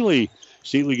Seeley.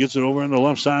 Seeley gets it over on the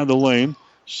left side of the lane.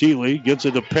 Seeley gets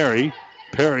it to Perry.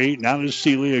 Perry now to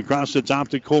Seeley across the top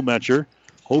to Komecher.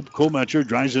 Hope Komecher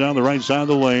drives it down the right side of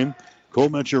the lane.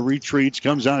 Komecher retreats,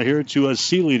 comes out here to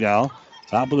Seeley now.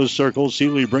 Top of the circle.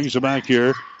 Seeley brings it back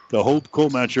here to Hope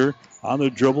Komecher on the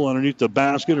dribble underneath the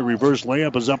basket. A reverse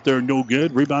layup is up there, no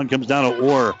good. Rebound comes down to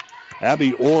Orr.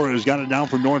 Abby Orr has got it down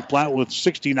for North Platte with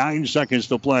 69 seconds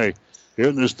to play. Here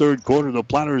in this third quarter, the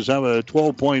Platters have a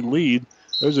 12-point lead.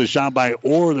 There's a shot by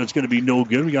Orr that's going to be no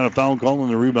good. We got a foul call on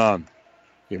the rebound.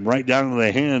 Came right down into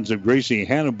the hands of Gracie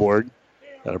Hanneborg.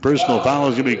 And a personal foul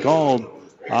is going to be called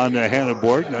on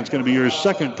Hanneborg. That's going to be your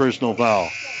second personal foul.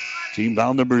 Team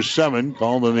foul number 7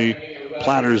 called on the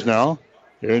Platters now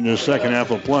here in the second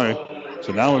half of play.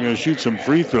 So now we're going to shoot some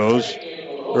free throws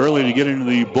early to get into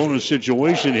the bonus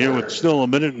situation here with still 1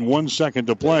 minute and 1 second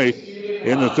to play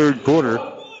in the third quarter.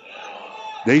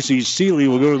 Daisy Seeley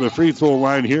will go to the free throw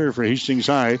line here for Hastings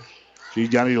High. She's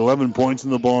got 11 points in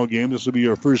the ball game. This will be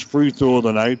her first free throw of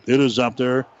the night. It is up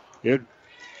there. It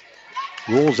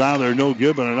rolls out there, no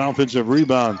good, but an offensive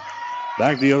rebound.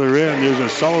 Back the other end, there's a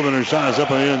Sullivan. Her shot is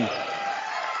up and in.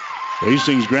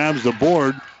 Hastings grabs the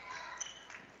board.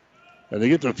 And they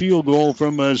get the field goal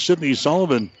from Sydney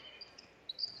Sullivan.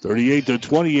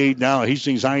 38-28 now.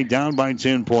 Hastings High down by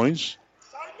 10 points.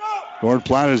 North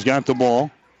Platte has got the ball.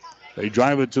 They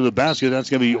drive it to the basket. That's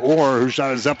going to be Orr. Her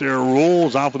shot is up there.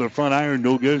 Rolls off of the front iron.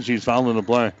 No good. She's fouling the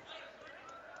play.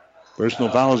 Personal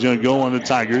foul is going to go on the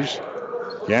Tigers.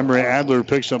 Camry Adler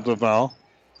picks up the foul.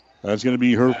 That's going to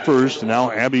be her first.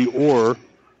 Now Abby Orr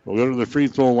will go to the free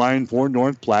throw line for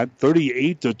North Platte.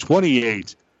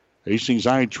 38-28. Hastings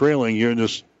High trailing here in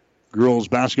this girls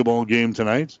basketball game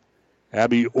tonight.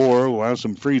 Abby Orr will have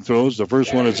some free throws. The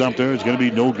first one is up there. It's going to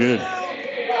be no good.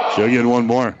 She'll get one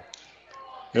more.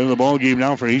 In the ball game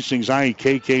now for Hastings High,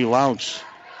 KK Laux.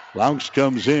 Laux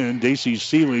comes in. Daisy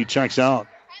Seeley checks out.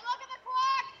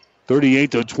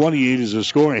 38-28 is the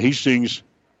score. Hastings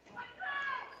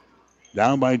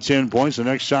down by 10 points. The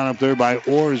next shot up there by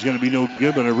Orr is going to be no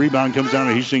good, but a rebound comes down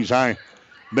to Hastings High.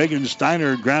 Megan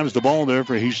Steiner grabs the ball there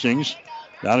for Hastings.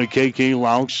 Down to KK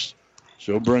Laux.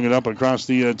 She'll bring it up across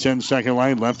the 10-second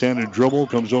line. Left-handed dribble.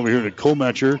 Comes over here to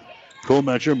Komecher.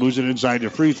 Komecher moves it inside the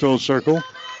free throw circle.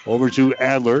 Over to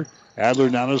Adler. Adler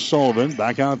now to Sullivan.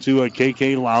 Back out to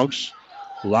KK Laux.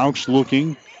 Laux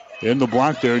looking in the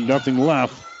block there. Nothing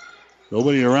left.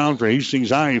 Nobody around for Hastings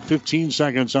High. 15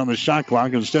 seconds on the shot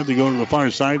clock. Instead, they go to the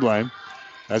far sideline.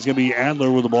 That's going to be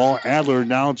Adler with the ball. Adler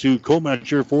now to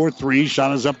Komecher for 3.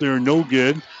 Shot is up there. No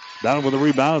good. Battle for the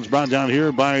rebound. It's brought down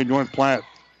here by North Platte.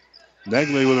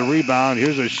 Negley with a rebound.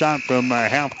 Here's a shot from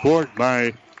half court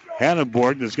by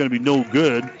Hanneborg. That's going to be no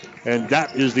good. And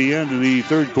that is the end of the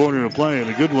third quarter of play. And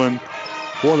a good one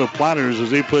for the Platters as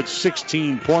they put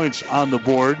 16 points on the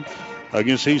board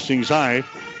against Hastings High.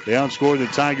 They outscored the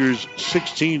Tigers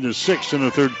 16-6 in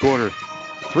the third quarter.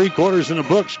 3 quarters in the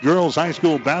books. Girls high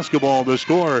school basketball. The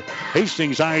score,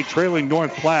 Hastings High trailing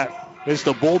North Platte. It's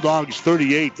the Bulldogs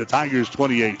 38, the Tigers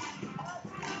 28.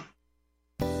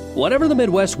 Whatever the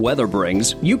Midwest weather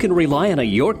brings, you can rely on a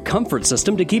York comfort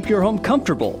system to keep your home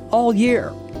comfortable all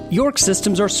year. York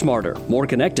systems are smarter, more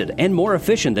connected, and more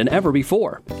efficient than ever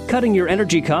before, cutting your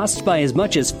energy costs by as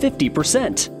much as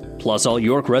 50%. Plus, all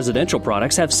York residential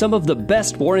products have some of the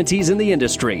best warranties in the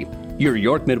industry. Your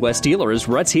York Midwest dealer is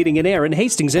Ruts Heating and Air in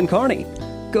Hastings and Kearney.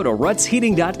 Go to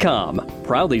rutsheating.com,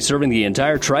 proudly serving the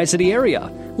entire Tri-City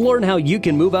area. Learn how you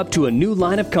can move up to a new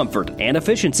line of comfort and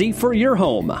efficiency for your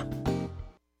home.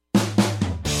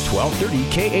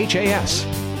 1230 KHAS.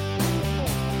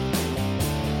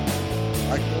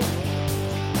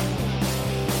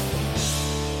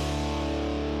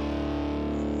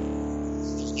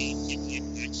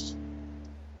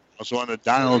 Also on the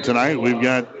dial tonight, we've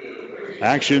got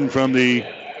action from the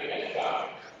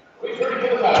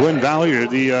Twin Valley, or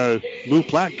the Blue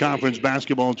Platte Conference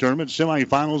basketball tournament.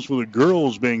 Semifinals for the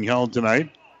girls being held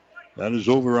tonight. That is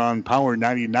over on Power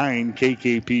 99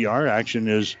 KKPR. Action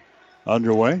is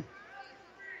underway.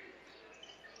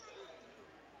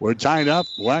 We're tied up.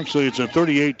 Well, actually, it's a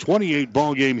 38-28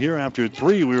 ball game here after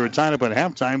 3. We were tied up at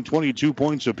halftime, 22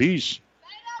 points apiece.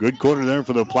 Good quarter there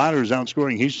for the Platters,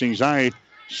 outscoring Hastings High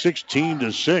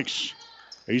 16-6.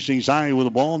 Hastings High with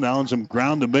the ball now and some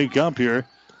ground to make up here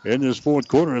in this fourth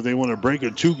quarter if they want to break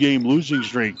a 2-game losing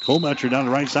streak. Komecher down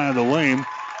the right side of the lane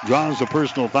draws the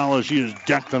personal foul as she is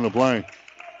decked on the play.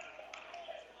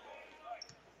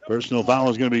 Personal foul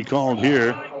is going to be called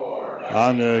here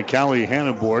on Callie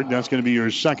Hanneborg. That's going to be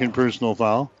your second personal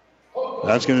foul.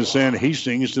 That's going to send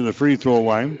Hastings to the free throw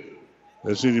line.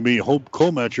 That's going to be Hope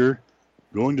Kometcher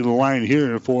going to the line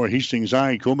here for Hastings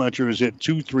High. Kometcher has hit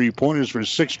 2 3-pointers for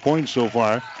 6 points so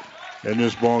far in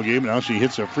this ball game. Now she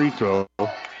hits a free throw.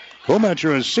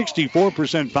 Kometcher is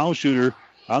 64% foul shooter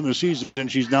on the season,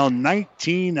 and she's now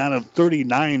 19 out of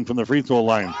 39 from the free throw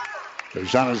line. The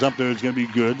shot is up there. It's going to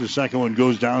be good. The second one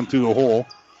goes down through the hole.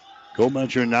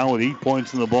 Kometcher now with 8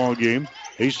 points in the ball game.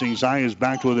 Hastings High is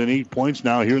back within 8 points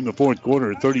now here in the fourth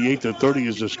quarter. 38-30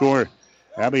 is the score.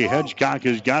 Abby Hedgecock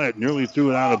has got it. Nearly threw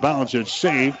it out of bounds. It's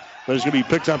saved, but it's going to be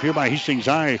picked up here by Hastings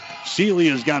High. Seeley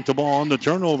has got the ball on the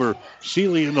turnover.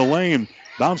 Seeley in the lane.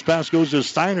 Bounce pass goes to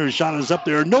Steiner. Shot is up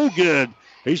there. No good.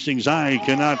 Hastings High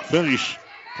cannot finish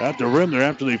at the rim there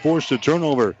after they forced the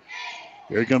turnover.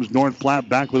 Here comes North Platte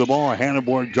back with the ball.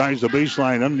 Hanneborg drives the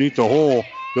baseline underneath the hole.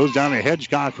 Goes down to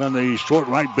Hedgecock on the short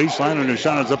right baseline, and the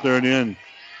shot is up there and in.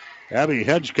 Abby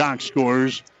Hedgecock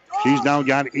scores. She's now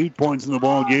got 8 points in the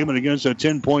ball game, and against a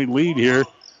 10-point lead here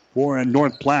for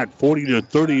North Platte.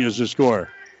 40-30 is the score.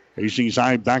 Hastings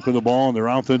High back with the ball on their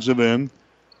offensive end.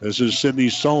 This is Sydney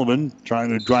Sullivan trying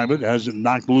to drive it. Has it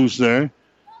knocked loose there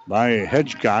by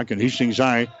Hedgecock, and Hastings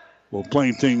High will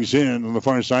play things in on the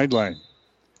far sideline.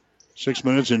 6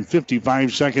 minutes and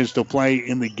 55 seconds to play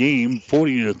in the game.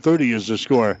 40-30 is the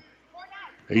score.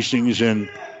 Hastings and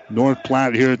North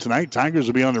Platte here tonight. Tigers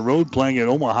will be on the road playing at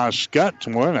Omaha Skutt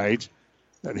tomorrow night.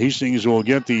 And Hastings will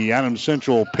get the Adams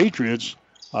Central Patriots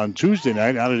on Tuesday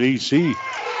night out at AC.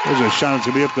 There's a shot that's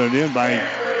going to be up there and in by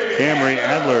Camry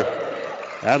Adler.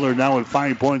 Adler now with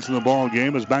 5 points in the ball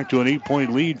game is back to an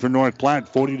 8-point lead for North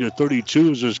Platte.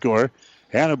 40-32 is the score.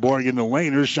 Hanneborg in the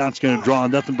lane. Her shot's going to draw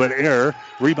nothing but air.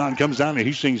 Rebound comes down to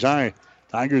Hastings High.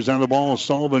 Tigers on the ball.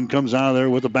 Sullivan comes out of there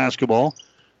with the basketball.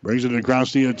 Brings it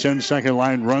across the 10-second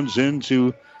line. Runs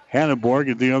into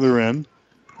Hanneborg at the other end.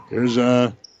 Here's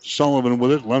Sullivan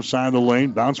with it. Left side of the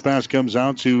lane. Bounce pass comes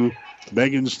out to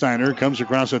Megan Steiner. Comes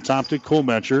across the top to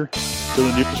Kometcher. To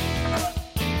the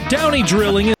near. Downey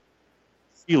drilling it.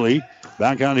 Seeley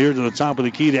back out here to the top of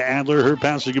the key to Adler. Her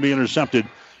pass is going to be intercepted.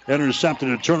 Intercepted,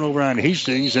 a turnover on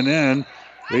Hastings, and then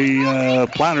the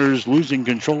Platters losing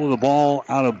control of the ball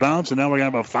out of bounds, and now we're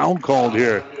going to have a foul called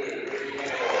here.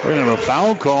 We're going to have a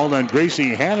foul called on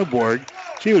Gracie Hanneborg.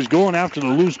 She was going after the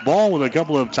loose ball with a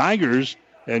couple of Tigers,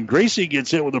 and Gracie gets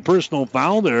hit with a personal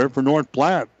foul there for North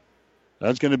Platte.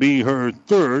 That's going to be her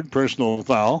third personal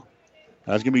foul.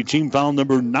 That's going to be team foul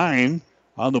number 9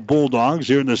 on the Bulldogs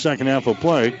here in the second half of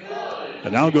play.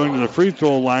 And now going to the free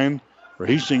throw line for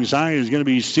Hastings High is going to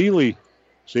be Seeley.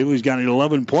 Seeley's got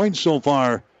 11 points so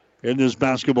far in this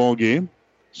basketball game.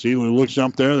 Seeley looks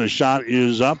up there. The shot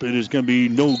is up. It is going to be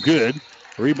no good.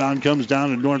 Rebound comes down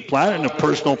to North Platte, and a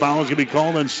personal foul is going to be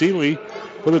called on Seeley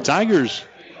for the Tigers.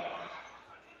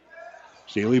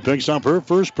 Seeley picks up her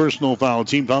first personal foul.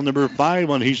 Team foul number 5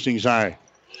 on Hastings High.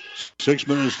 6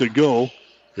 minutes to go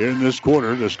in this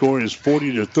quarter. The score is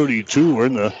 40-32. We're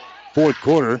in the fourth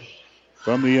quarter.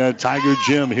 From the Tiger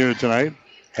Gym here tonight.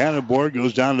 Hanneborg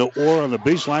goes down to Orr on the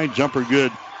baseline. Jumper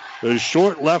good. The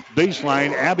short left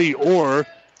baseline. Abby Orr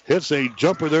hits a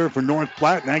jumper there for North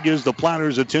Platte, and that gives the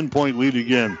Platters a 10-point lead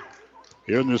again.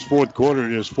 Here in this fourth quarter,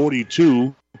 it is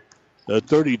 42-32.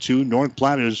 North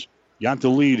Platte has got the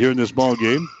lead here in this ball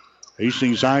game.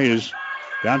 Hastings High has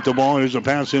got the ball. Here's a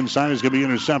pass inside. It's going to be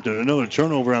intercepted. Another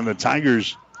turnover on the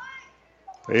Tigers.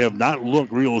 They have not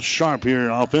looked real sharp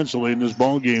here offensively in this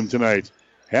ball game tonight.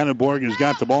 Hanneborg has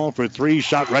got the ball for 3.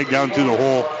 Shot right down through the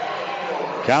hole.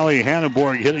 Callie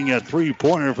Hanneborg hitting a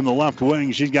 3-pointer from the left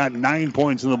wing. She's got 9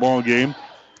 points in the ball game.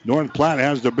 North Platte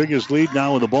has the biggest lead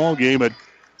now in the ball game at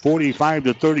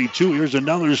 45-32. Here's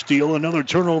another steal, another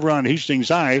turnover on Hastings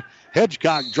High.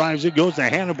 Hedgecock drives it, goes to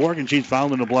Hanneborg, and she's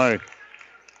fouled in the play.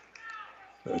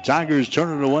 The Tigers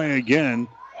turn it away again,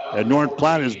 and North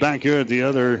Platte is back here at the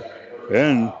other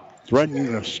end, threatening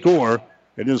to score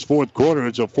in this fourth quarter.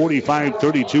 It's a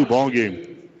 45-32 ball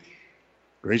game.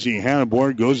 Gracie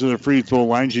Hanneborg goes to the free throw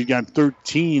line. She's got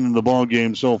 13 in the ball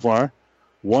game so far.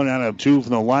 1 out of 2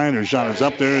 from the line. Her shot is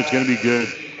up there. It's going to be good.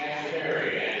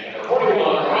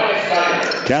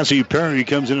 Cassie Perry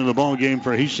comes into the ball game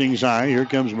for Hastings High. Here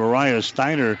comes Mariah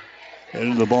Steiner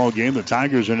into the ball game. The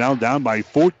Tigers are now down by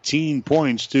 14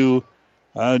 points to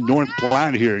North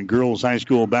Platte here in girls high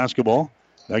school basketball.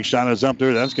 Next shot is up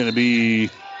there. That's going to be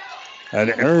an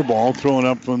air ball thrown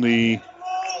up from the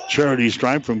charity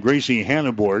stripe from Gracie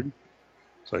Hanneborg.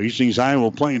 So Hastings High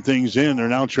will play things in. They're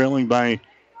now trailing by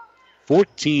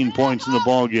 14 points in the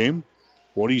ball game.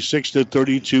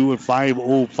 46-32 with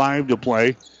 5:05 to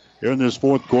play here in this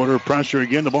fourth quarter. Pressure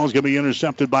again. The ball's going to be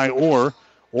intercepted by Orr.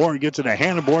 Orr gets it to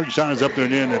Hannenborg. Shot is up there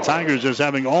and in. The Tigers just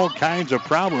having all kinds of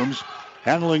problems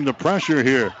handling the pressure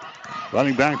here.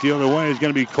 Running back the other way is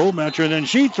going to be Kometcher, and then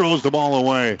she throws the ball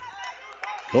away.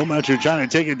 Kometcher trying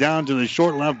to take it down to the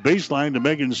short left baseline to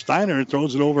Megan Steiner.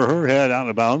 Throws it over her head out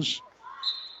of bounds.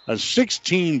 A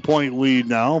 16-point lead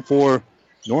now for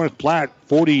North Platte,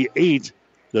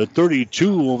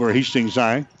 48-32 over Hastings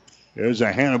High. There's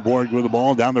a Hannenborg with the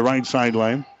ball down the right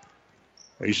sideline.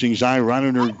 Hastings High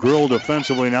running her girl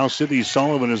defensively now. Sydney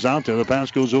Sullivan is out there. The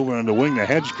pass goes over on the wing to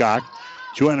Hedgecock.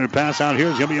 200 pass out here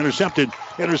is going to be intercepted.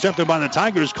 Intercepted by the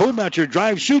Tigers. Kometcher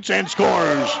drives, shoots, and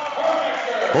scores.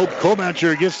 Hope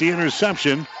Kometcher gets the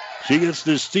interception. She gets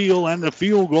the steal and the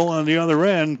field goal on the other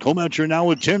end. Kometcher now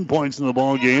with 10 points in the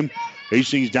ball game.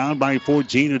 Hastings down by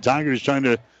 14. The Tigers trying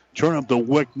to turn up the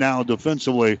wick now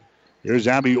defensively. Here's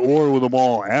Abby Orr with the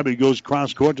ball. Abby goes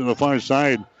cross court to the far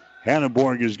side.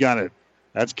 Hannenborg has got it.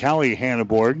 That's Callie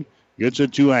Hannenborg. Gets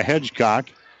it to a Hedgecock.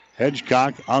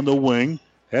 Hedgecock on the wing.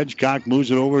 Hedgecock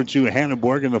moves it over to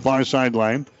Hannenborg in the far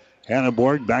sideline.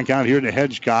 Hannenborg back out here to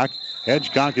Hedgecock.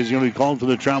 Hedgecock is going to be called for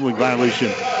the traveling violation.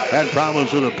 Had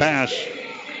problems with a pass.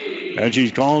 And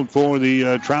she's called for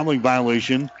the traveling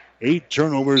violation. 8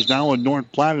 turnovers now in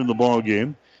North Platte in the ball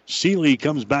game. Seeley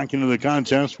comes back into the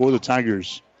contest for the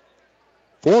Tigers.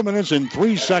 4 minutes and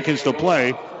 3 seconds to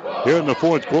play here in the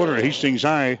fourth quarter. Hastings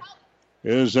High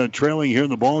is trailing here in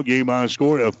the ball game on a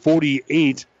score of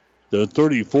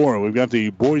 48-34. We've got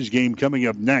the boys game coming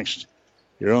up next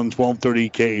here on 1230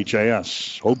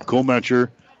 KHAS. Hope Kometcher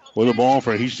with the ball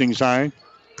for Hastings High.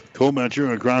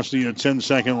 Kometcher across the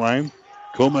 10-second line.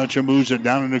 Kometcher moves it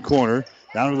down in the corner.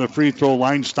 Down to the free throw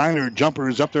line. Steiner jumper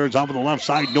is up there top of the left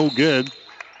side. No good.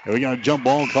 And we got a jump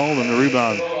ball called and the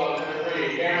rebound.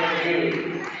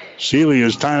 Seeley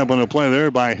is tied up on a play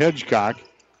there by Hedgecock.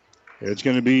 It's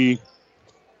going to be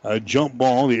a jump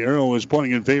ball. The arrow is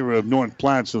pointing in favor of North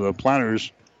Platte, so the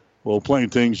Platters will play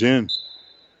things in.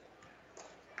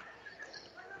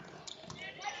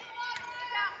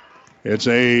 It's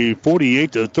a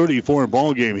 48-34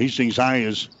 ball game. Hastings High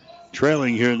is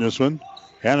trailing here in this one.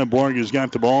 Hannenborg has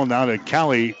got the ball now to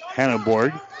Callie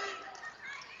Hannenborg.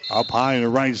 Up high on the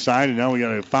right side, and now we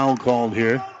got a foul called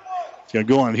here. It's going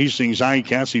to go on Hastings High.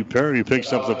 Cassie Perry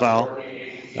picks up the foul.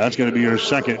 That's going to be her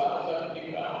second.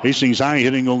 Hastings High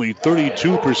hitting only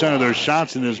 32% of their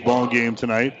shots in this ball game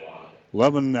tonight.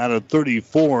 11 out of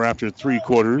 34 after 3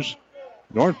 quarters.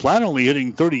 North Platte only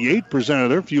hitting 38% of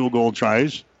their field goal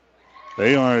tries.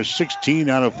 They are 16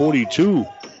 out of 42.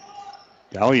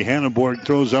 Callie Hannenborg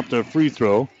throws up the free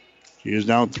throw. She is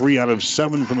now 3 out of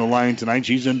 7 from the line tonight.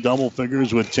 She's in double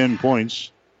figures with 10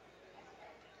 points.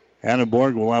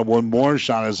 Hannenborg will have one more.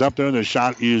 Shot is up there. The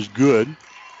shot is good.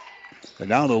 And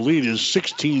now the lead is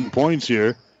 16 points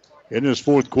here in this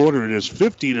fourth quarter. It is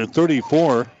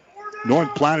 50-34.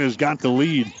 North Platte has got the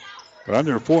lead. But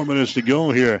under 4 minutes to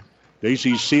go here.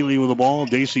 Daisy Seeley with the ball.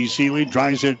 Daisy Seeley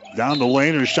drives it down the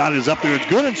lane. Her shot is up there. It's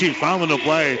good, and she's fouling the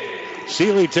play.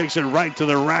 Seeley takes it right to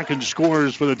the rack and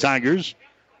scores for the Tigers.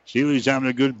 Seeley's having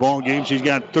a good ball game. She's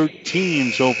got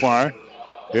 13 so far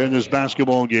here in this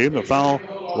basketball game. The foul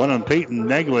went on Peyton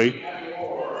Negley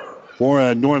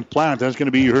for North Platte. That's going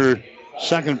to be her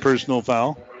second personal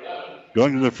foul.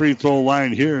 Going to the free throw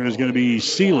line here is going to be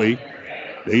Seeley.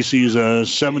 Daisy's a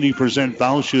 70%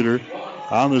 foul shooter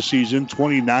on the season.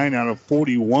 29 out of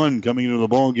 41 coming into the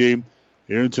ball game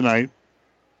here tonight.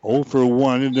 0 for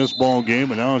 1 in this ball game,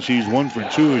 and now she's 1 for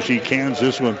 2 as she cans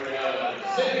this one.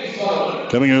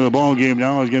 Coming into the ball game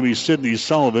now is going to be Sydney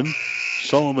Sullivan.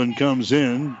 Sullivan comes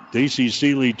in. Daisy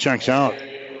Seeley checks out.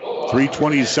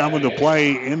 3:27 to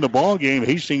play in the ball game.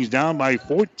 Hastings down by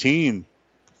 14,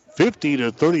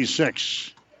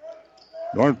 50-36.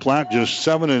 North Platte just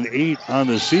 7-8 on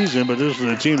the season, but this is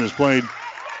a team that's played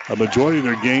a majority of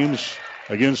their games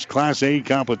against Class A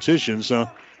competition, so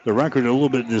the record a little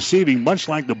bit deceiving, much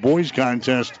like the boys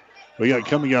contest we got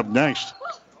coming up next.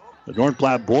 The North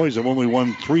Platte boys have only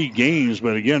won 3 games,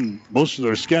 but again, most of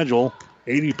their schedule,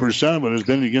 80% of it has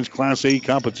been against Class A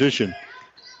competition.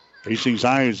 Hastings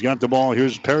High has got the ball.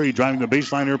 Here's Perry driving the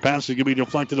baseline. Her pass is going to be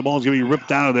deflected. The ball is going to be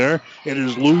ripped out of there. It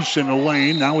is loose in the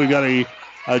lane. Now we've got a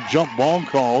jump ball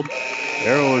called.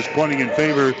 Arrow is pointing in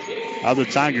favor of the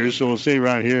Tigers, so we'll stay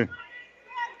right here.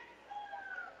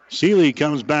 Seeley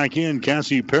comes back in.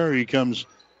 Cassie Perry comes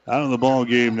out of the ball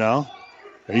game now.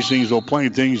 Hastings will play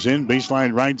things in.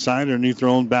 Baseline right side underneath their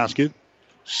own basket.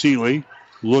 Seeley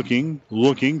looking,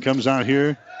 comes out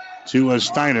here to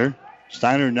Steiner.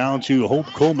 Steiner now to Hope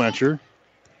Kometcher.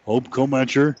 Hope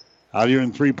Kometcher out here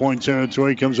in three-point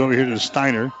territory. Comes over here to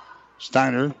Steiner.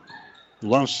 Steiner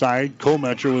left side.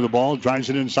 Kometcher with the ball. Drives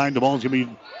it inside. The ball's going to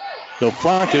be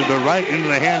deflected, but right into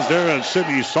the hands there of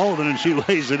Sydney Sullivan, and she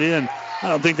lays it in. I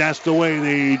don't think that's the way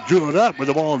they drew it up, with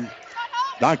the ball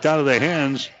knocked out of their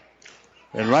hands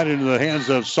and right into the hands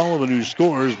of Sullivan, who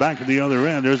scores back at the other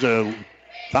end. There's a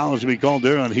foul to be called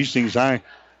there on Hastings High.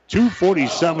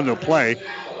 2:47 to play.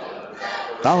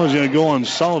 Foul is going to go on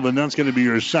Sullivan. That's going to be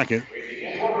your second.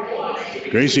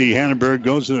 Gracie Hannenberg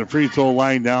goes to the free throw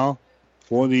line now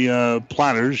for the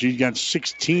Platters. She's got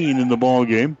 16 in the ball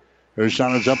game. Her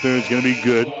shot is up there. It's going to be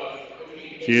good.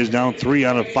 She is now 3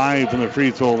 out of 5 from the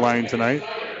free throw line tonight.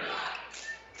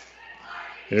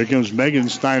 Here comes Megan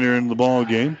Steiner in the ball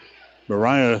game.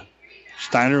 Mariah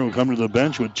Steiner will come to the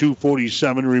bench with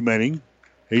 2:47 remaining.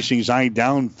 Hastings High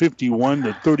down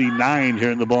 51-39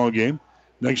 here in the ball game.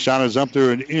 Next shot is up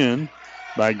there and in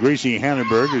by Gracie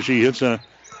Hannenberg as she hits a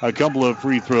couple of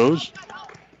free throws.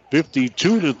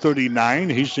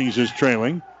 52-39. Hastings is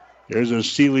trailing. There's a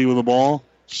Seeley with the ball.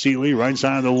 Seeley right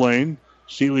side of the lane.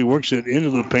 Seeley works it into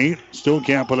the paint. Still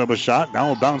can't put up a shot.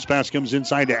 Now a bounce pass comes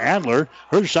inside to Adler.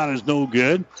 Her shot is no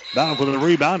good. Down for the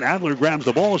rebound. Adler grabs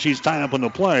the ball. She's tied up in the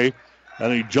play.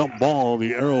 And a jump ball.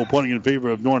 The arrow pointing in favor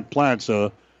of North Platte.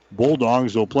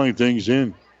 Bulldogs will play things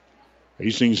in.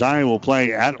 Hastings High will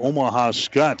play at Omaha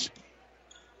Skutt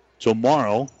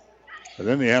tomorrow. And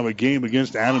then they have a game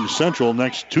against Adams Central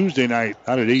next Tuesday night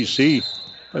out at AC.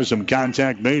 There's some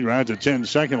contact made right at the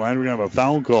 10-second line. We're going to have a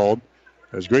foul called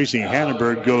as Gracie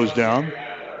Hannenberg goes down.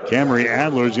 Camry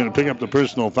Adler is going to pick up the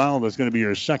personal foul. That's going to be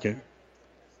her second.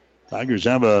 Tigers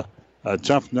have a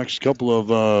tough next couple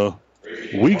of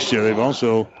weeks here. They've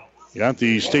also got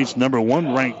the state's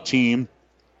 #1 ranked team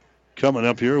coming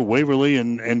up here, Waverly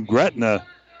and Gretna,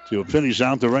 to finish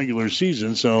out the regular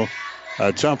season. So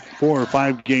a tough 4 or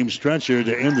 5 game stretch here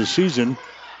to end the season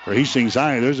for Hastings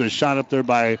High. There's a shot up there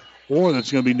by Orr that's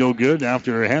going to be no good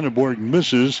after Hannenberg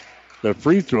misses the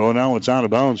free throw. Now it's out of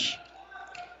bounds.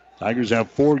 Tigers have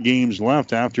 4 games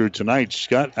left after tonight.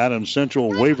 Skutt, Adams Central,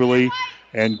 Waverly,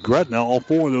 and Gretna. All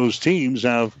 4 of those teams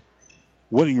have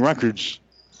winning records.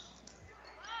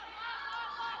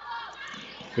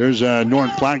 There's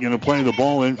North Platte going to play the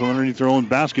ball in from underneath their own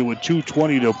basket with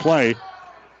 2:20 to play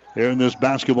here in this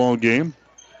basketball game.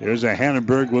 There's a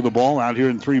Hannenberg with the ball out here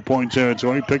in three-point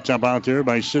territory. Picked up out there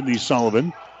by Sydney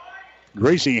Sullivan.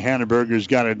 Gracie Hannenberg has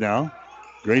got it now.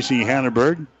 Gracie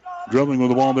Hannenberg dribbling with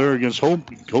the ball there against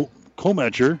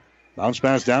Kometcher. Bounce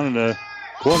pass down in the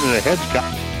corner of the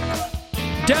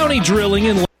Hedgecott. Downey drilling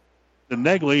in.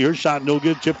 Negley, her shot no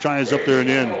good. Tip try is up there and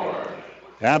in.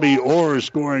 Abby Orr is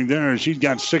scoring there. She's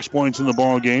got 6 points in the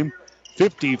ball game.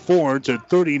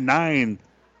 54-39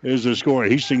 is the score.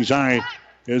 Hastings High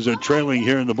is trailing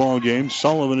here in the ball game.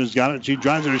 Sullivan has got it. She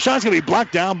drives it. Her shot's going to be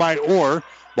blocked down by Orr.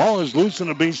 Ball is loose in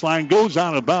the baseline. Goes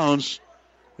out of bounds.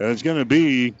 And it's going to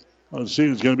be, it's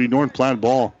going to be North Platte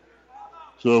ball.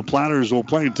 So the Platters will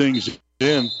play things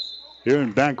in here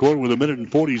in backcourt with 1 minute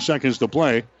and 40 seconds to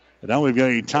play. And now we've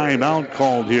got a timeout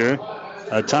called here.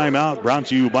 A timeout brought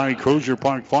to you by Crozier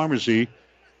Park Pharmacy.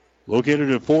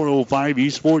 Located at 405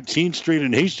 East 14th Street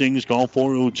in Hastings. Call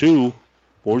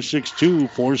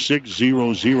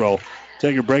 402-462-4600.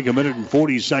 Take a break. 1 minute and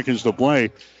 40 seconds to play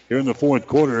here in the fourth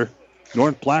quarter.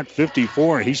 North Platte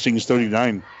 54, Hastings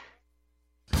 39.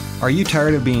 Are you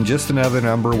tired of being just another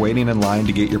number waiting in line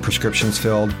to get your prescriptions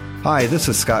filled? Hi, this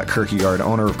is Scott Kierkegaard,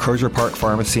 owner of Crozier Park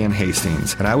Pharmacy in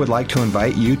Hastings, and I would like to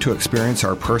invite you to experience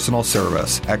our personal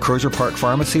service. At Crozier Park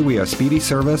Pharmacy, we have speedy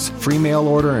service, free mail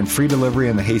order, and free delivery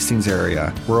in the Hastings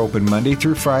area. We're open Monday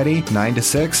through Friday, 9 to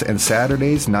 6, and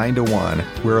Saturdays, 9 to 1.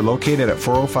 We are located at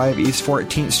 405 East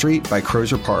 14th Street by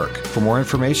Crozier Park. For more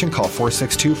information, call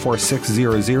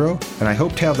 462-4600, and I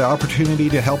hope to have the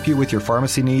opportunity to help you with your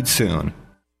pharmacy needs soon.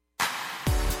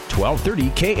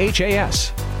 1230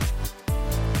 KHAS.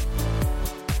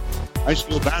 High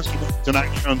school basketball tonight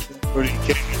here on 1230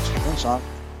 KHAS on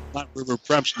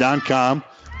FlatRiverPreps.com.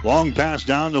 Long pass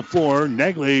down the floor.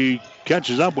 Negley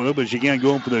catches up with it, but she can't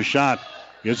go in for the shot.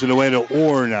 Gets it away to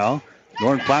Orr now.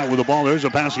 North Platte with the ball. There's a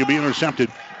pass that can be intercepted.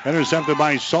 Intercepted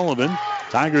by Sullivan.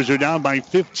 Tigers are down by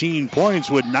 15 points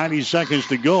with 90 seconds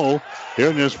to go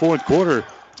here in this fourth quarter.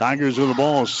 Tigers with the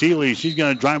ball. Seeley, she's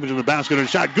going to drive it to the basket. Her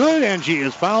shot good, and she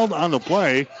is fouled on the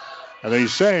play. And they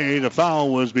say the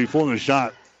foul was before the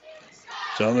shot.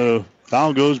 So the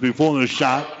foul goes before the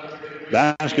shot.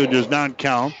 Basket does not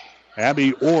count.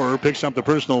 Abby Orr picks up the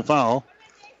personal foul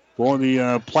for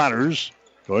the Platters.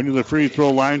 Going to the free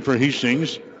throw line for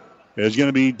Hastings is going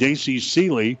to be Daisy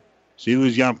Seeley.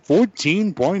 Seeley's got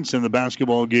 14 points in the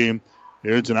basketball game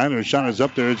here tonight. Her shot is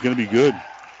up there. It's going to be good.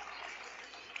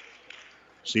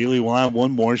 Seeley will have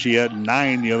one more. She had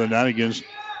 9 the other night against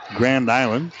Grand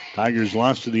Island. Tigers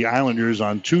lost to the Islanders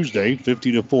on Tuesday,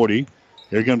 50-40.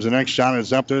 Here comes the next shot.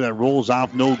 It's up there. That rolls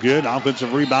off, no good.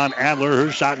 Offensive rebound, Adler.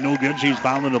 Her shot, no good. She's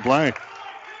fouled in the play.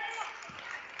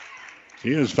 She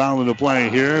is fouled in the play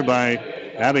here by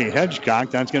Abby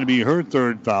Hedgecock. That's going to be her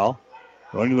third foul.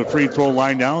 Going to the free throw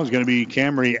line now is going to be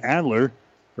Camry Adler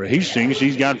for Hastings.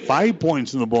 She's got 5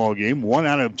 points in the ball game. 1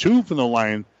 out of 2 from the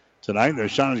line tonight. The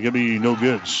shot is going to be no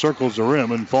good. Circles the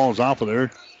rim and falls off of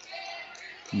there.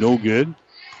 No good.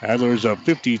 Adler's a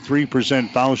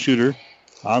 53% foul shooter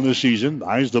on the season.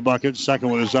 Eyes the bucket. Second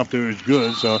one is up there. Is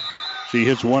good. So she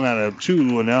hits 1 out of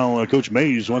 2. And now Coach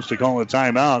Mays wants to call a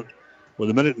timeout with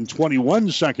 1 minute and 21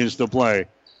 seconds to play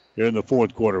here in the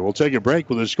fourth quarter. We'll take a break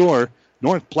with a score.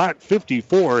 North Platte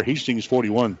 54, Hastings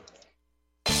 41.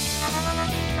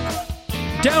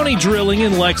 Downey Drilling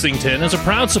in Lexington is a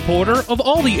proud supporter of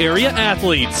all the area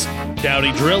athletes.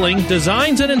 Downey Drilling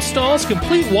designs and installs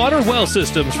complete water well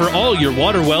systems for all your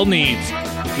water well needs.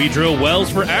 We drill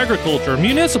wells for agriculture,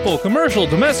 municipal, commercial,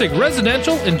 domestic,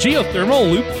 residential, and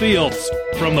geothermal loop fields.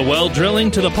 From the well drilling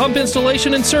to the pump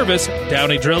installation and service,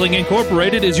 Downey Drilling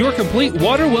Incorporated is your complete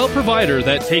water well provider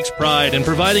that takes pride in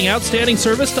providing outstanding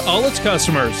service to all its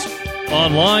customers.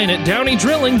 Online at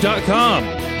downeydrilling.com.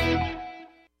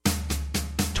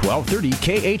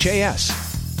 1230 KHAS.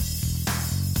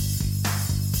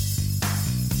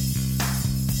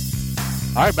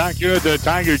 All right, back here at the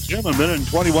Tiger Gym, 1 minute and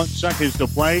 21 seconds to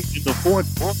play in the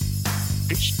fourth quarter.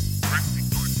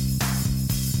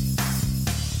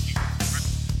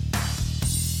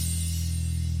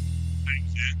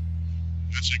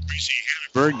 That's a Greasy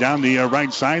Hannenberg down the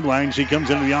right sideline. She comes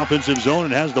into the offensive zone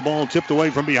and has the ball tipped away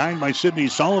from behind by Sydney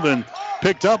Sullivan.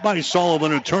 Picked up by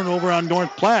Sullivan, a turnover on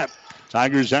North Platte.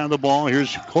 Tigers have the ball.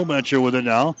 Here's Kometcher with it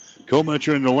now.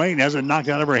 Kometcher in the lane. Has it knocked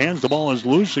out of her hands. The ball is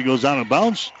loose. It goes out of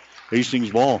bounds. Hastings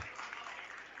ball.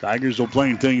 Tigers are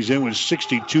playing things in with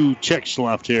 62 ticks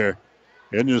left here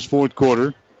in this fourth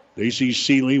quarter. They see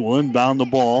Seeley will inbound the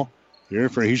ball here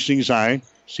for Hastings High.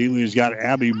 Seeley's got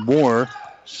Abby Moore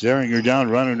staring her down,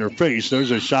 running her face.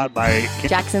 There's a shot by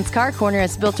Jackson's Car Corner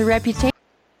has built a reputation.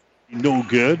 No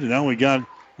good. Now we got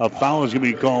a foul is going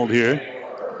to be called here.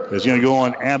 It's going to go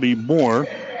on Abby Moore.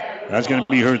 That's going to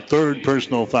be her third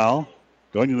personal foul.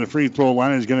 Going to the free throw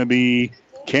line is going to be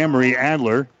Camry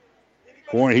Adler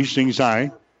for Hastings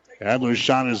High. Adler's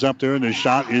shot is up there, and the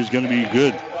shot is going to be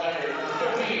good.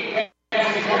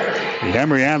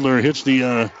 Camry Adler hits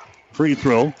the free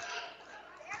throw.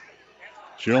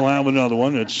 She'll have another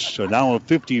one. It's now a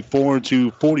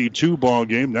 54-42 ball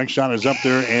game. Next shot is up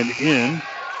there and in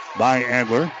by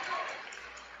Adler.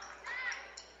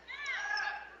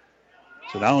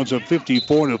 So now it's a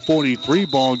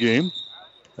 54-43 ball game.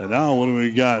 And now what do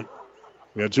we got?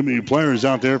 We got too many players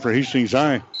out there for Hastings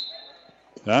High.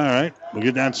 All right, we'll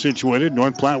get that situated.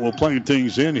 North Platte will play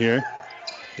things in here.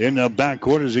 In the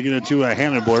backcourt as they get it to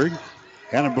Hannenberg.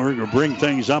 Hannenberg will bring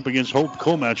things up against Hope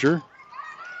Kometcher.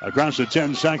 Across the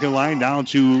 10-second line down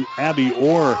to Abby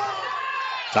Orr.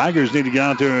 Tigers need to get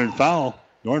out there and foul.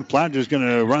 North Platte is going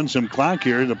to run some clock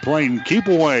here. The play and keep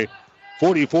away.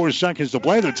 44 seconds to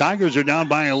play. The Tigers are down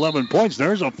by 11 points.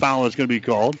 There's a foul that's going to be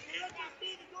called.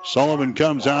 Sullivan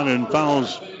comes out and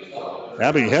fouls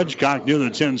Abby Hedgecock near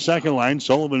the 10-second line.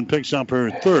 Sullivan picks up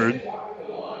her third.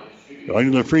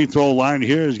 Going to the free throw line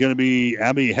here is going to be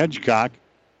Abby Hedgecock.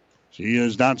 She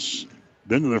has not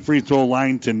been to the free throw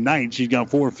line tonight. She's got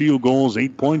 4 field goals,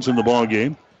 8 points in the ball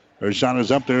game. Her shot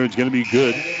is up there. It's going to be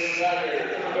good.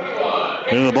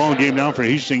 In the ball game now for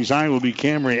Hastings High will be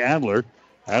Camry Adler.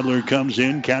 Adler comes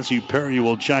in. Cassie Perry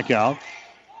will check out.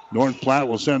 North Platte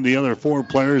will send the other 4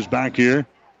 players back here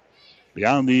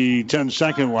beyond the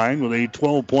 10-second line with a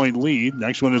 12-point lead.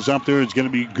 Next one is up there. It's going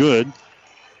to be good.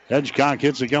 Hedgecock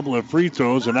hits a couple of free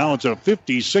throws, and now it's a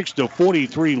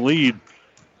 56-43 lead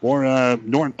for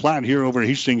North Platte here over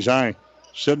Hastings High.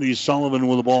 Sydney Sullivan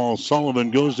with the ball.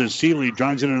 Sullivan goes to Seeley,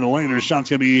 drives it in the lane. Her shot's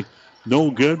going to be no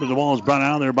good, but the ball is brought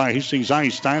out there by Hastings High.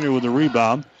 Steiner with the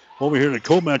rebound. Over here to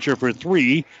Kometcher for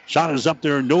 3. Shot is up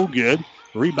there, no good.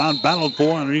 Rebound battled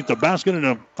for underneath the basket, and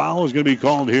a foul is going to be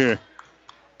called here.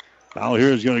 Foul here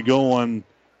is going to go on.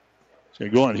 It's going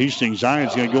to go on Hastings High.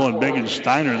 It's going to go on Megan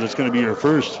Steiner. That's going to be her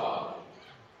first.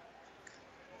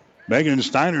 Megan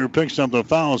Steiner picks up the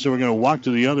foul, so we're going to walk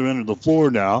to the other end of the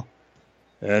floor now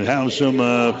and have some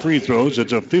free throws.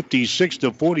 It's a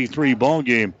 56-43 ball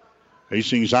game.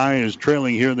 Hastings High is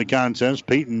trailing here in the contest.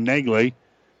 Peyton Negley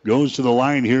goes to the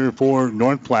line here for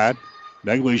North Platte.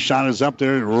 Negley's shot is up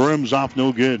there. It rims off,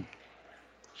 no good.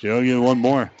 She'll get one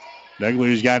more.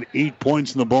 Negley's got 8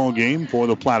 points in the ball game for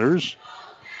the Platters.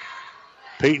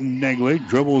 Peyton Negley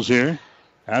dribbles here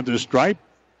at the stripe.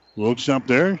 Looks up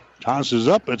there. Tosses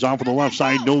up. It's off of the left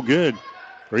side. No good.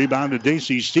 Rebound to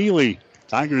Daisy Steele.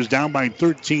 Tigers down by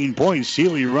 13 points.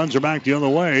 Steele runs her back the other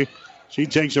way. She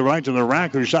takes it right to the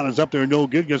rack. Her shot is up there. No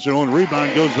good. Gets her own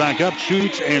rebound. Goes back up.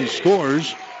 Shoots and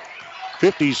scores.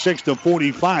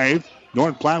 56-45.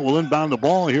 North Platte will inbound the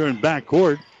ball here in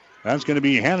backcourt. That's going to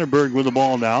be Hannenberg with the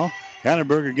ball now.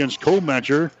 Hannenberg against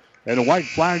Kometcher. And the white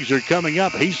flags are coming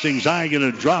up. Hastings High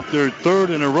going to drop their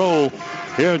third in a row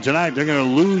here tonight. They're going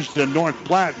to lose to North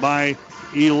Platte by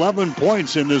 11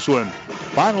 points in this one.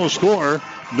 Final score,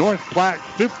 North Platte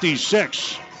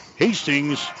 56,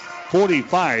 Hastings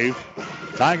 45.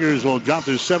 Tigers will drop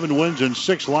to 7 wins and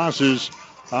 6 losses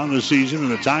on the season.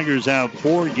 And the Tigers have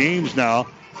 4 games now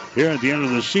here at the end of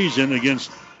the season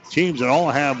against teams that all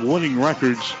have winning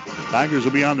records. Tigers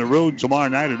will be on the road tomorrow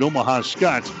night at Omaha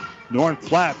Skutt. North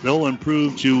Platte, they'll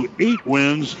improve to 8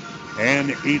 wins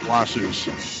and 8 losses.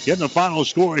 Getting the final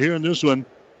score here in this one,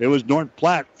 it was North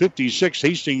Platte 56,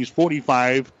 Hastings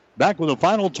 45. Back with the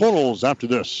final totals after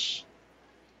this.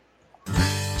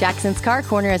 Jackson's Car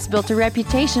Corner has built a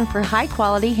reputation for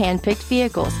high-quality hand-picked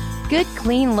vehicles. Good,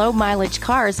 clean, low-mileage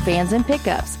cars, vans, and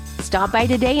pickups. Stop by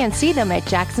today and see them at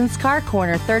Jackson's Car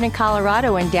Corner, 3rd and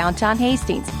Colorado in downtown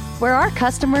Hastings, where our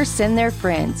customers send their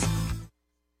friends.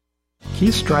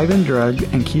 Keith's Drive-In Drug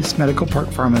and Keith's Medical Park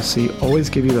Pharmacy always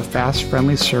give you the fast,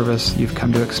 friendly service you've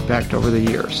come to expect over the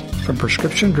years. From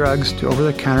prescription drugs to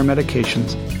over-the-counter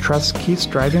medications, trust Keith's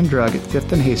Drive-In Drug at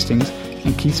 5th and Hastings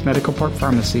and Keith's Medical Park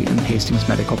Pharmacy in Hastings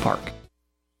Medical Park.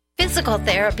 Physical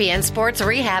Therapy and Sports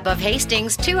Rehab of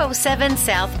Hastings, 207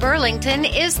 South Burlington,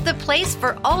 is the place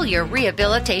for all your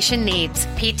rehabilitation needs.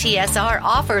 PTSR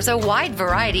offers a wide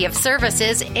variety of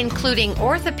services, including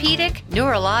orthopedic,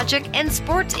 neurologic, and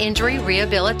sports injury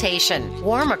rehabilitation.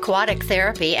 Warm aquatic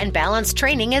therapy and balance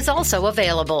training is also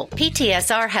available.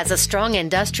 PTSR has a strong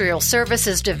industrial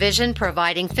services division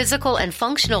providing physical and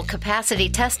functional capacity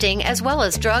testing as well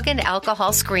as drug and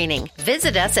alcohol screening.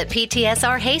 Visit us at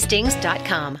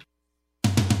ptsrhastings.com.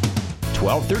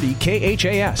 1230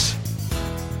 KHAS.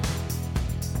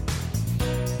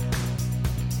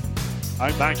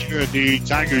 I'm back here at the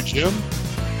Tiger Gym.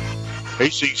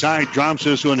 Hastings High drops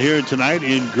this one here tonight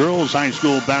in girls high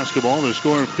school basketball. The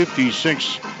score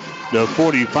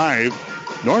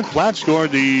 56-45. North Platte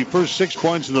scored the first 6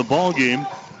 points of the ball game.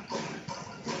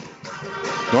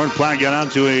 North Platte got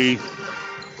out to a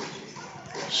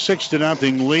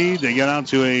 6-0 lead. They got out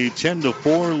to a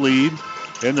 10-4 lead.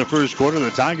 In the first quarter, the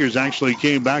Tigers actually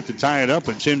came back to tie it up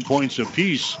at 10 points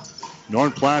apiece.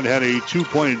 North Platte had a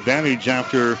 2-point advantage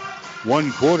after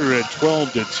one quarter at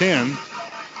 12-10.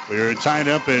 We were tied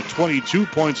up at 22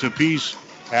 points apiece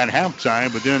at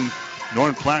halftime, but then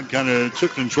North Platte kind of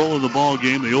took control of the ball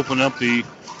game. They opened up the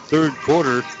third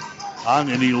quarter on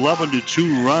an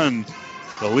 11-2 run.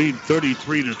 The lead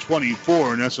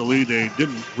 33-24, and that's a lead they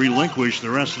didn't relinquish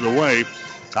the rest of the way.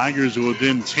 Tigers were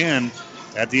within 10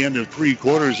 at the end of 3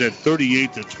 quarters at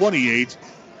 38-28.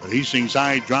 But Hastings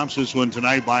High drops this one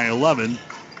tonight by 11,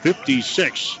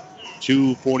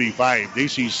 56-45.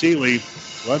 Daisy Seeley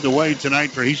led the way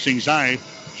tonight for Hastings High.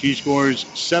 She scores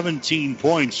 17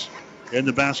 points in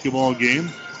the basketball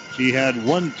game. She had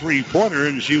 1 3-pointer,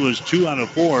 and she was 2 out of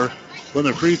 4 from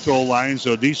the free throw line.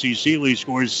 So Daisy Seeley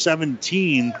scores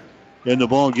 17 in the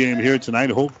ball game here tonight.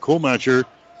 Hope Kometcher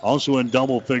also in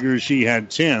double figures. She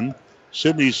had 10.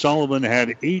 Sydney Sullivan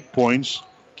had 8 points.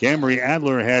 Camry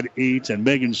Adler had 8, and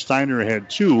Megan Steiner had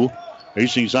 2.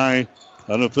 Hastings High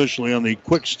unofficially on the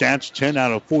quick stats, 10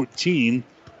 out of 14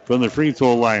 from the free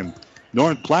throw line.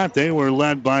 North Platte, they were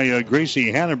led by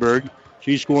Gracie Hannenberg.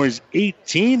 She scores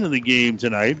 18 in the game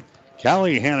tonight.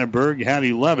 Callie Hannenberg had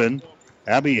 11.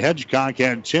 Abby Hedgecock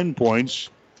had 10 points.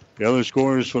 The other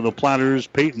scorers for the Platters,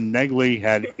 Peyton Negley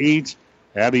had 8.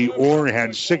 Abby Orr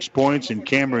had 6 points, and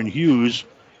Cameron Hughes,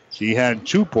 she had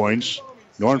 2 points.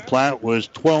 North Platte was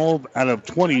 12 out of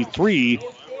 23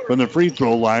 from the free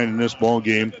throw line in this ball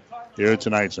game here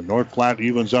tonight. So North Platte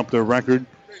evens up their record.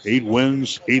 8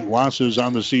 wins, 8 losses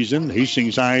on the season.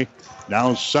 Hastings High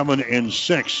now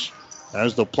 7-6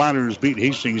 as the Platters beat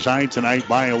Hastings High tonight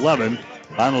by 11.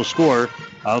 Final score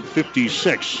of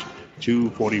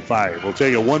 56-45. We'll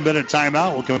take a 1-minute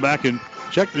timeout. We'll come back and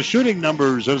check the shooting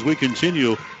numbers as we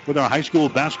continue with our high school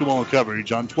basketball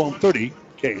coverage on 1230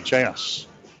 KHAS.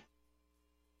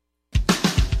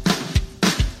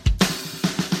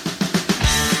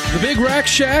 The Big Rack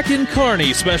Shack in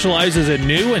Kearney specializes in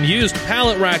new and used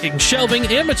pallet racking, shelving,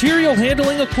 and material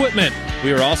handling equipment.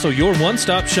 We are also your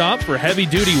one-stop shop for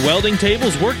heavy-duty welding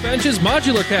tables, workbenches,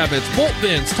 modular cabinets, bolt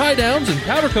bins, tie-downs, and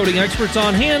powder coating experts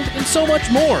on hand, and so much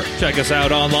more. Check us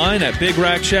out online at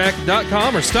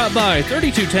BigRackShack.com or stop by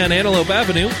 3210 Antelope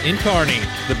Avenue in Kearney.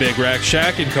 The Big Rack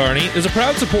Shack in Kearney is a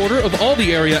proud supporter of all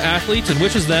the area athletes and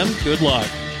wishes them good luck.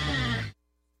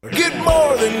 Get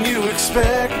more than you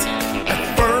expect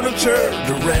at Furniture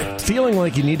Direct. Feeling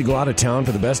like you need to go out of town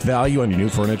for the best value on your new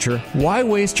furniture? Why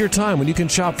waste your time when you can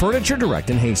shop Furniture Direct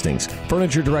in Hastings?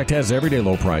 Furniture Direct has everyday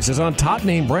low prices on top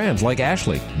name brands like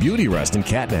Ashley, Beauty Rest, and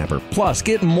Catnapper. Plus,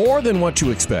 get more than what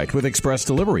you expect with express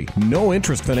delivery, no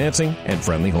interest financing, and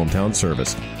friendly hometown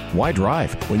service. Why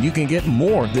drive when you can get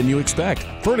more than you expect?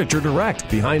 Furniture Direct,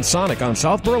 behind Sonic on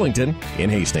South Burlington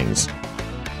in Hastings.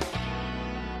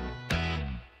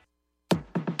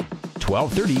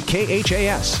 1230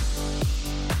 KHAS.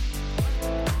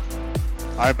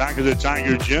 All right, back at the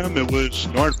Tiger Gym. It was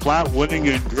North Platte winning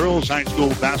in girls high school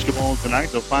basketball tonight.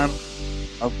 The final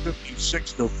of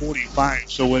 56-45.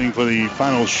 So waiting for the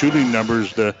final shooting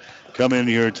numbers to come in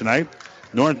here tonight.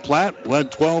 North Platte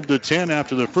led 12-10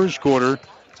 after the first quarter,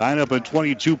 tied up at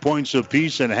 22 points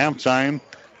apiece at halftime.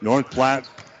 North Platte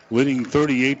leading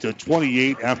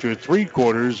 38-28 after three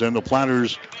quarters, and the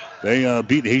Platters, they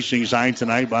beat Hastings High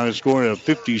tonight by a score of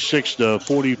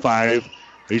 56-45.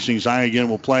 Hastings High again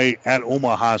will play at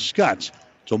Omaha Skutt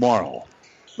tomorrow.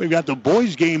 We've got the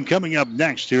boys game coming up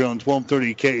next here on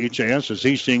 1230 KHAS as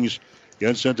Hastings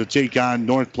gets set to take on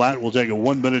North Platte. We'll take a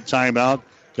 1-minute timeout,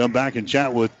 come back and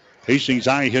chat with Hastings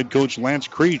High head coach Lance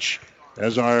Creech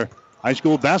as our high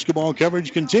school basketball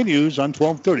coverage continues on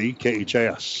 1230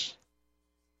 KHAS.